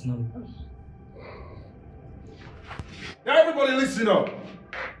know that number. Now everybody listen up.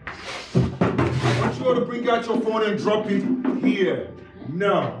 I want you all to bring out your phone and drop it here.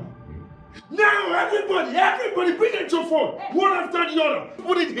 Now. Now, everybody bring out your phone. One after the other.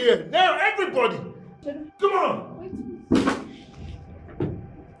 Put it here. Now, everybody. Come on.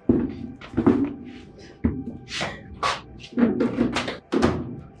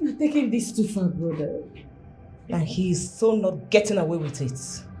 You're taking this too far, brother. And he is so not getting away with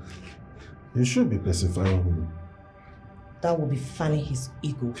it. You should be pacifying him. That will be fanning his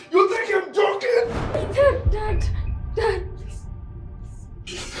ego. You think I'm joking? Dad, please.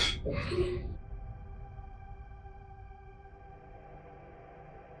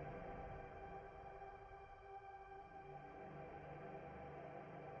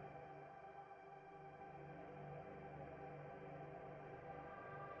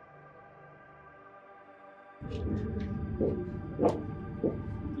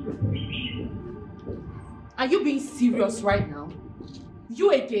 Are you being serious right now? You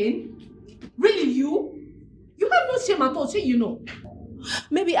again? Really you? You have no shame at all, say you know.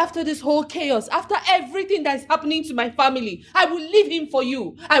 Maybe after this whole chaos, after everything that is happening to my family, I will leave him for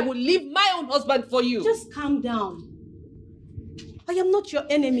you. I will leave my own husband for you. Just calm down. I am not your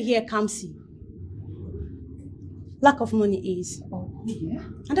enemy here, Kamsi. Lack of money is. Oh, yeah?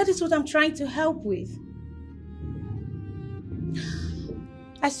 And that is what I'm trying to help with.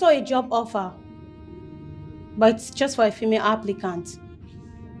 I saw a job offer, but it's just for a female applicant.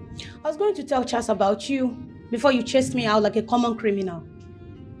 I was going to tell Chas about you before you chased me out like a common criminal.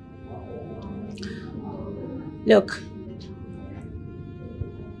 Look,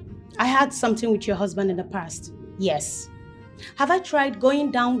 I had something with your husband in the past. Yes. Have I tried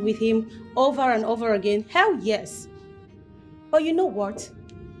going down with him over and over again? Hell yes. But you know what?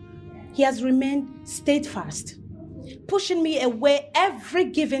 He has remained steadfast, pushing me away every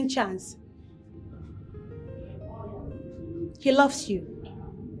given chance. He loves you.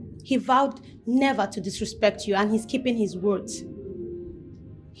 He vowed never to disrespect you, and he's keeping his words.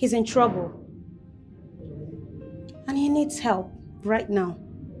 He's in trouble. And he needs help right now.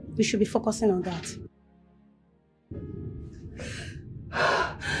 We should be focusing on that.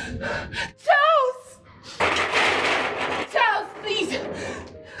 Charles! Charles, please!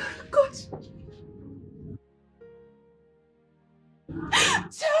 God!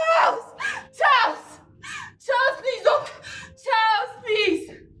 Charles! Charles! Charles, please don't! Charles, please!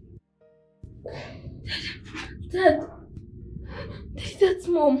 Dad! That's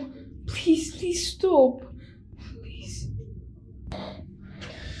Mom. Please stop. Please.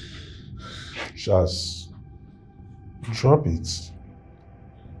 Shaz, drop it.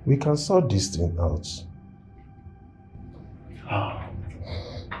 We can sort this thing out.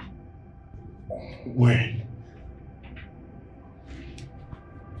 When?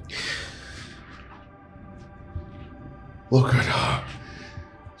 Look at her.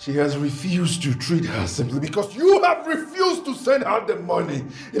 She has refused to treat her simply because you have refused to send her the money.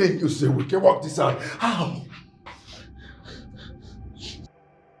 And then you say we can work this out. How?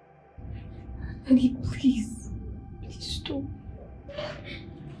 Daddy, please. Please stop.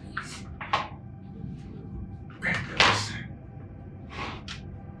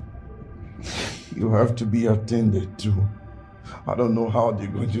 You have to be attended to. I don't know how they're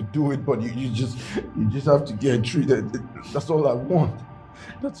going to do it, but you just have to get treated. That's all I want.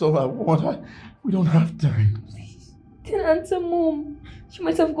 That's all I want. We don't have time. Please. Then answer Mom. She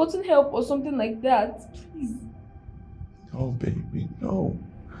might have gotten help or something like that. Please. No, baby, no.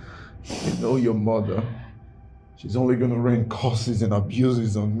 You know your mother. She's only going to rain curses and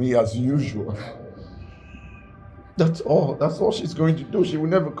abuses on me as usual. That's all. That's all she's going to do. She will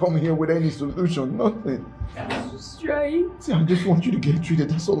never come here with any solution. Nothing. Just try. See, I just want you to get treated.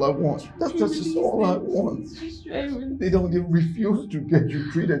 That's all I want. That's just all I want. Just try. They refuse to get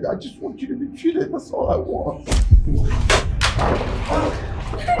you treated. I just want you to be treated. That's all I want. Please,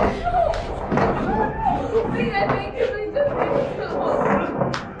 I beg you, please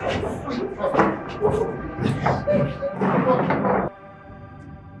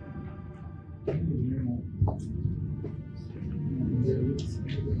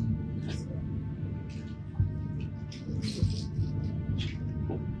just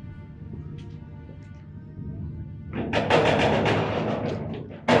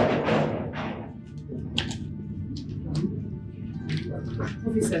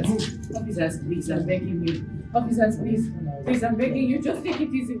Officers, please, I'm begging you. Officers, please, I'm begging you, just take it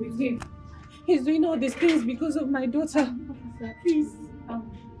easy with him. He's doing all these things because of my daughter. Please,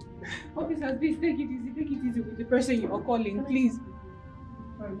 officers, please take it easy with the person you are calling, please.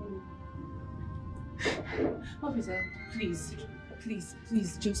 Officer, please,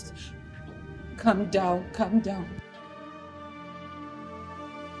 just calm down.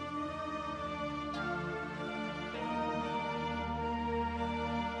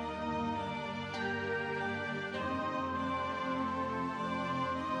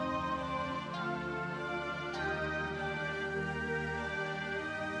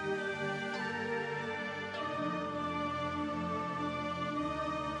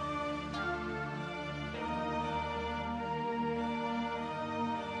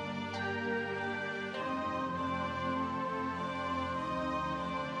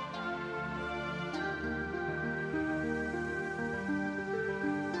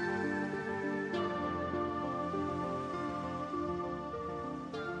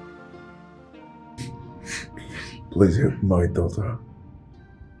 Please help my daughter.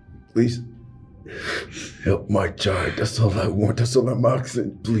 Please help my child. That's all I want. That's all I'm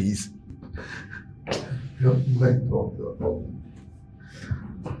asking. Please help my daughter.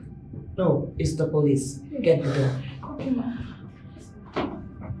 No, it's the police. Get the door. Okay, ma.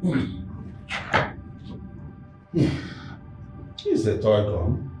 Is the toy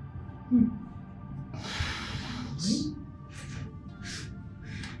gun?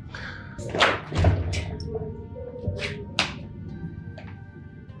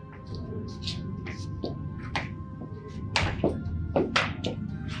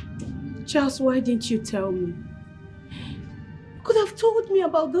 Charles, why didn't you tell me? You could have told me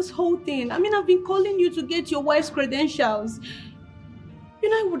about this whole thing. I mean, I've been calling you to get your wife's credentials. You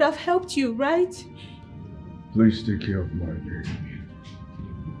know, I would have helped you, right? Please take care of my baby.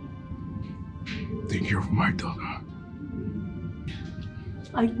 Take care of my daughter.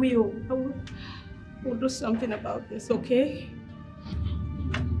 I will. We'll do something about this, okay?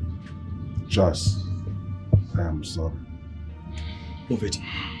 Charles, I am sorry. Move it.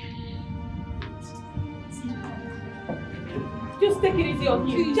 Just take it easy on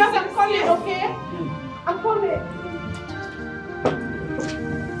you. Just, I'm calling, okay? I'm calling.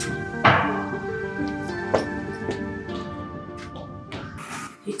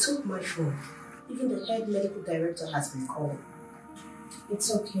 He took my phone. Even the head medical director has been called.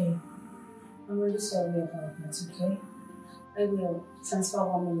 It's okay. I'm really sorry about that, okay? I will transfer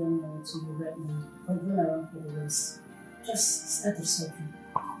 1 million naira to you right now. I'm going around for the rest. Just start the surgery.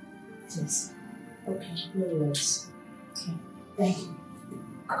 Please. Okay, no worries. Okay, thank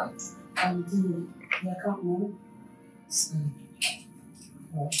you. The account name?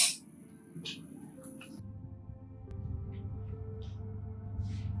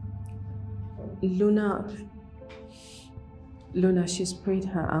 Luna, she sprained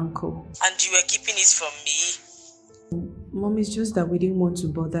her ankle. And you were keeping it from me? Mom, it's just that we didn't want to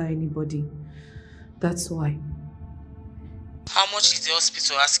bother anybody. That's why. How much is the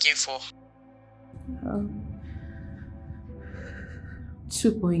hospital asking for?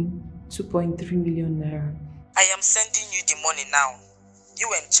 2.3 million naira. I am sending you the money now.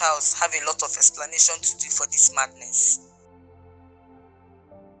 You and Charles have a lot of explanation to do for this madness.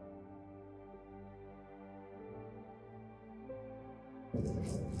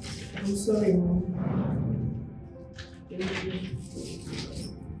 I'm sorry, Mom.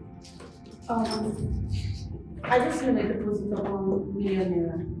 I just made a deposit of 1 million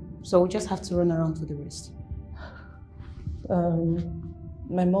naira. So we just have to run around for the rest.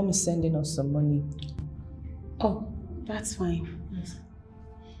 My mom is sending us some money. Oh, that's fine. Yes.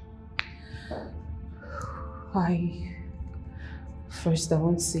 First, I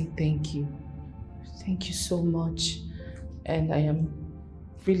want to say thank you. Thank you so much. And I am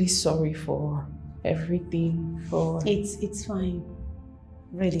really sorry for everything, It's fine.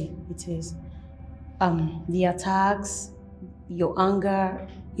 Really, it is. The attacks, your anger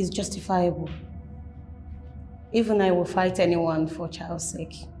is justifiable. Even I will fight anyone for Charles'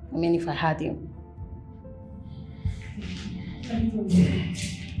 sake. I mean, if I had him.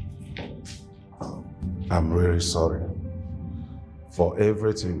 I'm really sorry for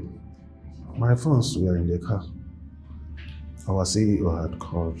everything. My phones were in the car. Our CEO had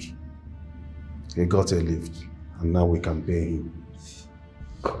called. He got a lift, and now we can pay him.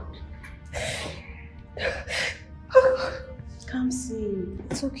 Come see.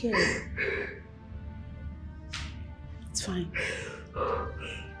 It's okay. It's fine.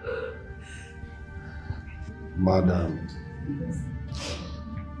 Madam,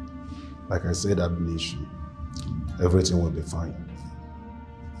 like I said, Abnation, everything will be fine.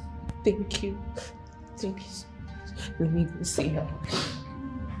 Thank you. Thank you so much. Let me go see her.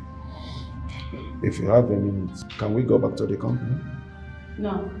 If you have any needs, can we go back to the company?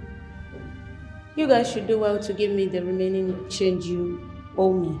 No. You guys should do well to give me the remaining change you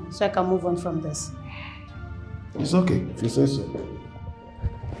owe me so I can move on from this. It's okay if you say so.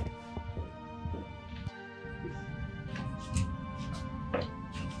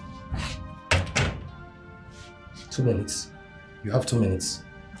 Two minutes. You have 2 minutes.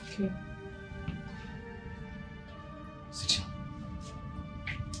 Okay. Sit.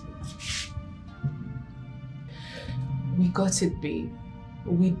 We got it, babe.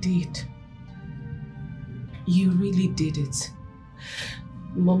 We did. You really did it.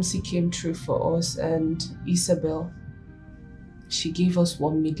 Momsy came through for us, and Isabel, she gave us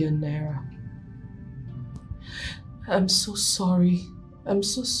 1 million naira. I'm so sorry. I'm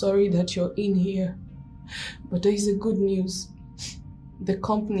so sorry that you're in here. But there is a good news. The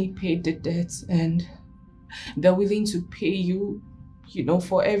company paid the debt and they're willing to pay you,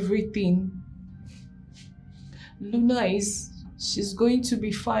 for everything. Luna she's going to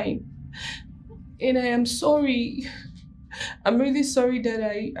be fine. And I am sorry. I'm really sorry that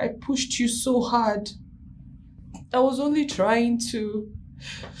I pushed you so hard. I was only trying to,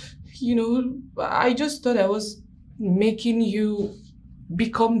 I just thought I was making you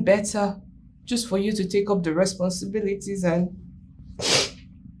become better just for you to take up the responsibilities and,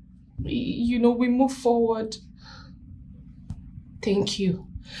 we move forward. Thank you.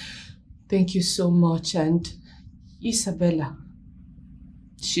 Thank you so much. And Isabella,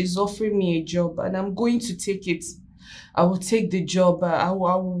 she's offering me a job and I'm going to take it. I will take the job. I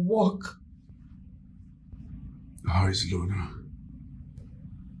will work. How is Luna?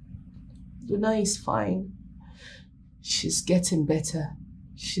 Luna is fine. She's getting better.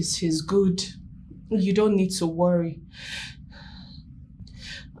 She's good. You don't need to worry.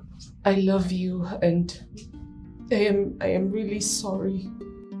 I love you and I am really sorry.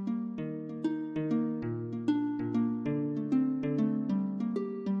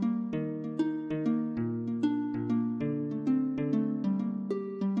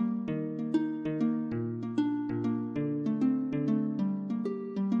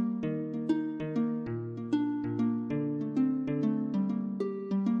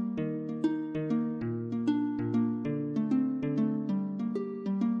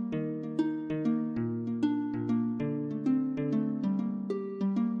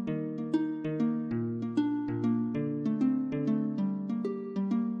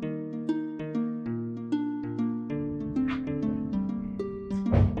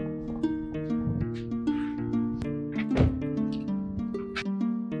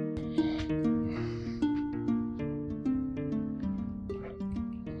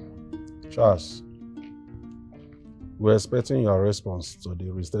 Charles, we're expecting your response to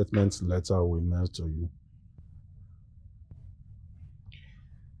the restatement letter we mailed to you.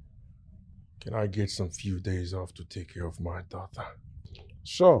 Can I get some few days off to take care of my daughter?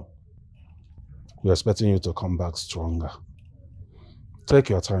 Sure. We're expecting you to come back stronger. Take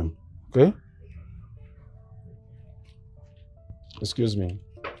your time, okay? Excuse me.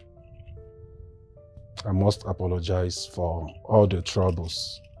 I must apologize for all the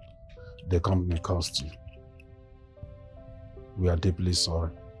troubles the company caused you. We are deeply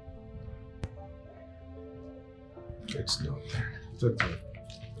sorry. It's not. It's okay.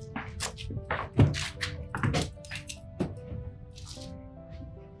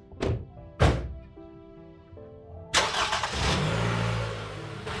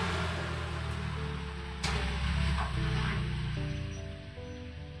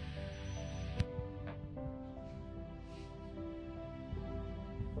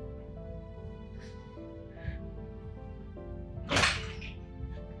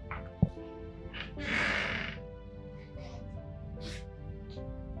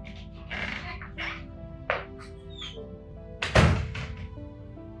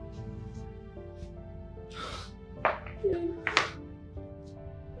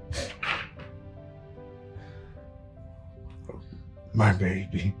 My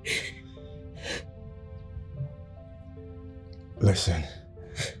baby. Listen,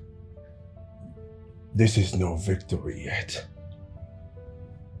 this is no victory yet.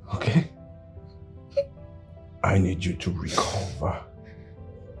 Okay? I need you to recover.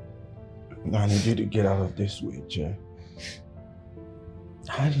 I need you to get out of this wheelchair.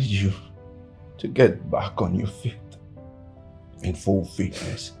 I need you to get back on your feet in full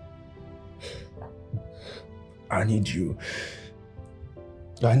fitness. I need you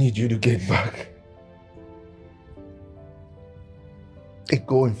to get back and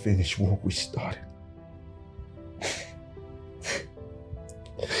go and finish what we started.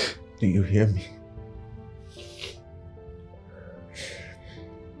 Do you hear me?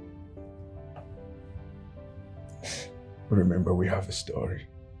 Remember, we have a story.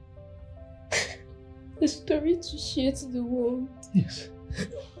 A story to share to the world. Yes.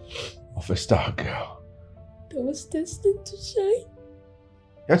 Of a star girl. That was destined to shine.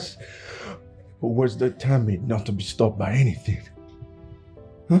 Yes. Who was determined not to be stopped by anything.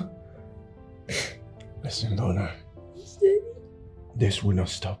 Huh? Listen, Lorna. This will not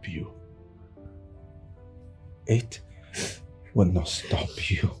stop you. It will not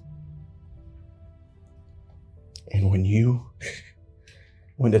stop you. And when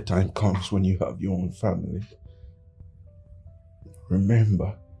the time comes when you have your own family,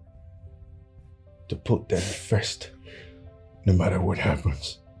 remember to put them first, no matter what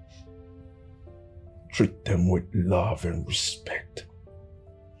happens. Treat them with love and respect.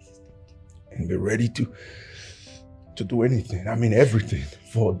 And be ready to do anything, I mean everything,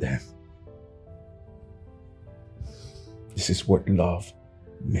 for them. This is what love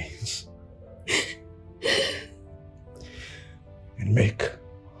means. And make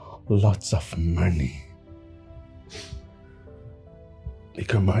lots of money.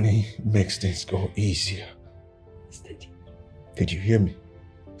 Because money makes things go easier. Did you hear me?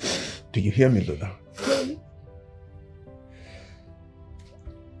 Do you hear me, Luna?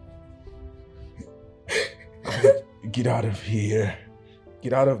 Get out of here.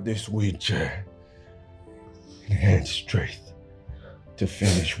 Get out of this wheelchair. And head straight to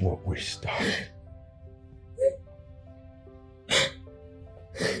finish what we started.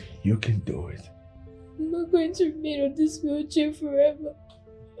 You can do it. I'm not going to remain on this wheelchair forever.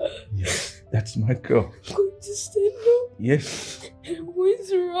 Yes, that's my girl. I'm going to stand up. Yes. And I'm going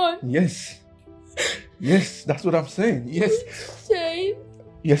to run. Yes. Yes, that's what I'm saying. Yes. Shane.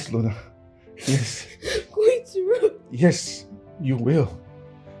 Yes, Luna. Yes. I'm going to run. Yes, you will.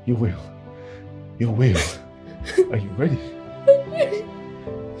 You will. You will. Are you ready? I'm ready.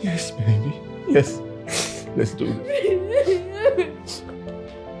 Yes, baby. Yes. Let's do this.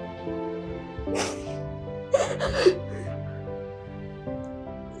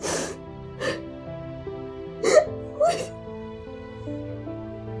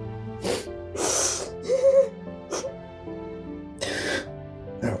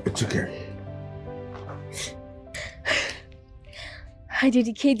 Now, it's okay. I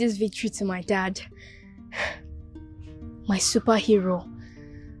dedicate this victory to my dad, my superhero.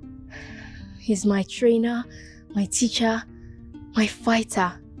 He's my trainer, my teacher, my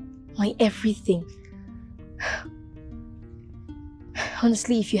fighter, my everything.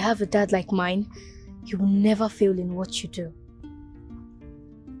 Honestly, if you have a dad like mine, you will never fail in what you do.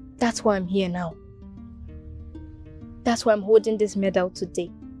 That's why I'm here now. That's why I'm holding this medal today.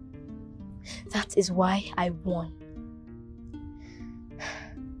 That is why I won.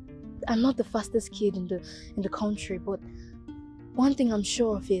 I'm not the fastest kid in the country, but one thing I'm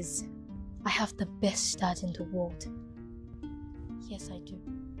sure of is I have the best dad in the world. Yes, I do.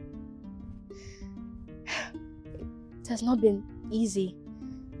 It has not been easy,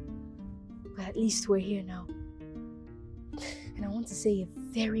 but at least we're here now. And I want to say a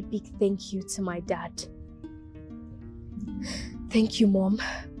very big thank you to my dad. Thank you, Mom.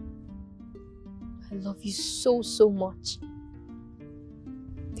 I love you so, so much.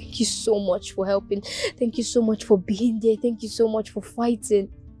 Thank you so much for helping. Thank you so much for being there. Thank you so much for fighting.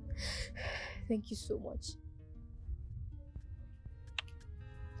 Thank you so much.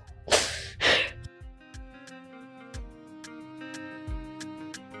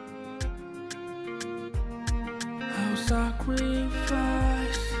 I'll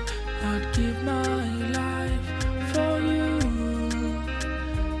sacrifice, I'd give my life for you.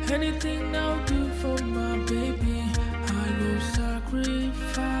 Anything I'll do for my baby, I will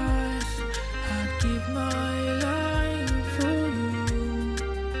sacrifice, I'd give my life for you.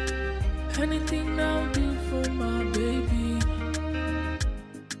 Anything I'll do for my baby.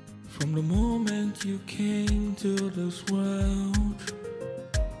 From the moment you came to this world,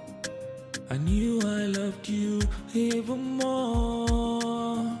 I knew I loved you even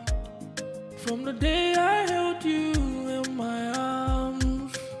more. From the day I held you in my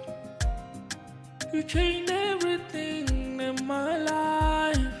arms, you changed everything in my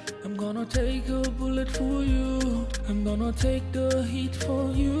life. I'm gonna take a bullet for you. I'm gonna take the heat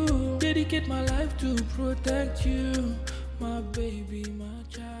for you. Dedicate my life to protect you, my baby, my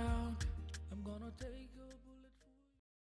child.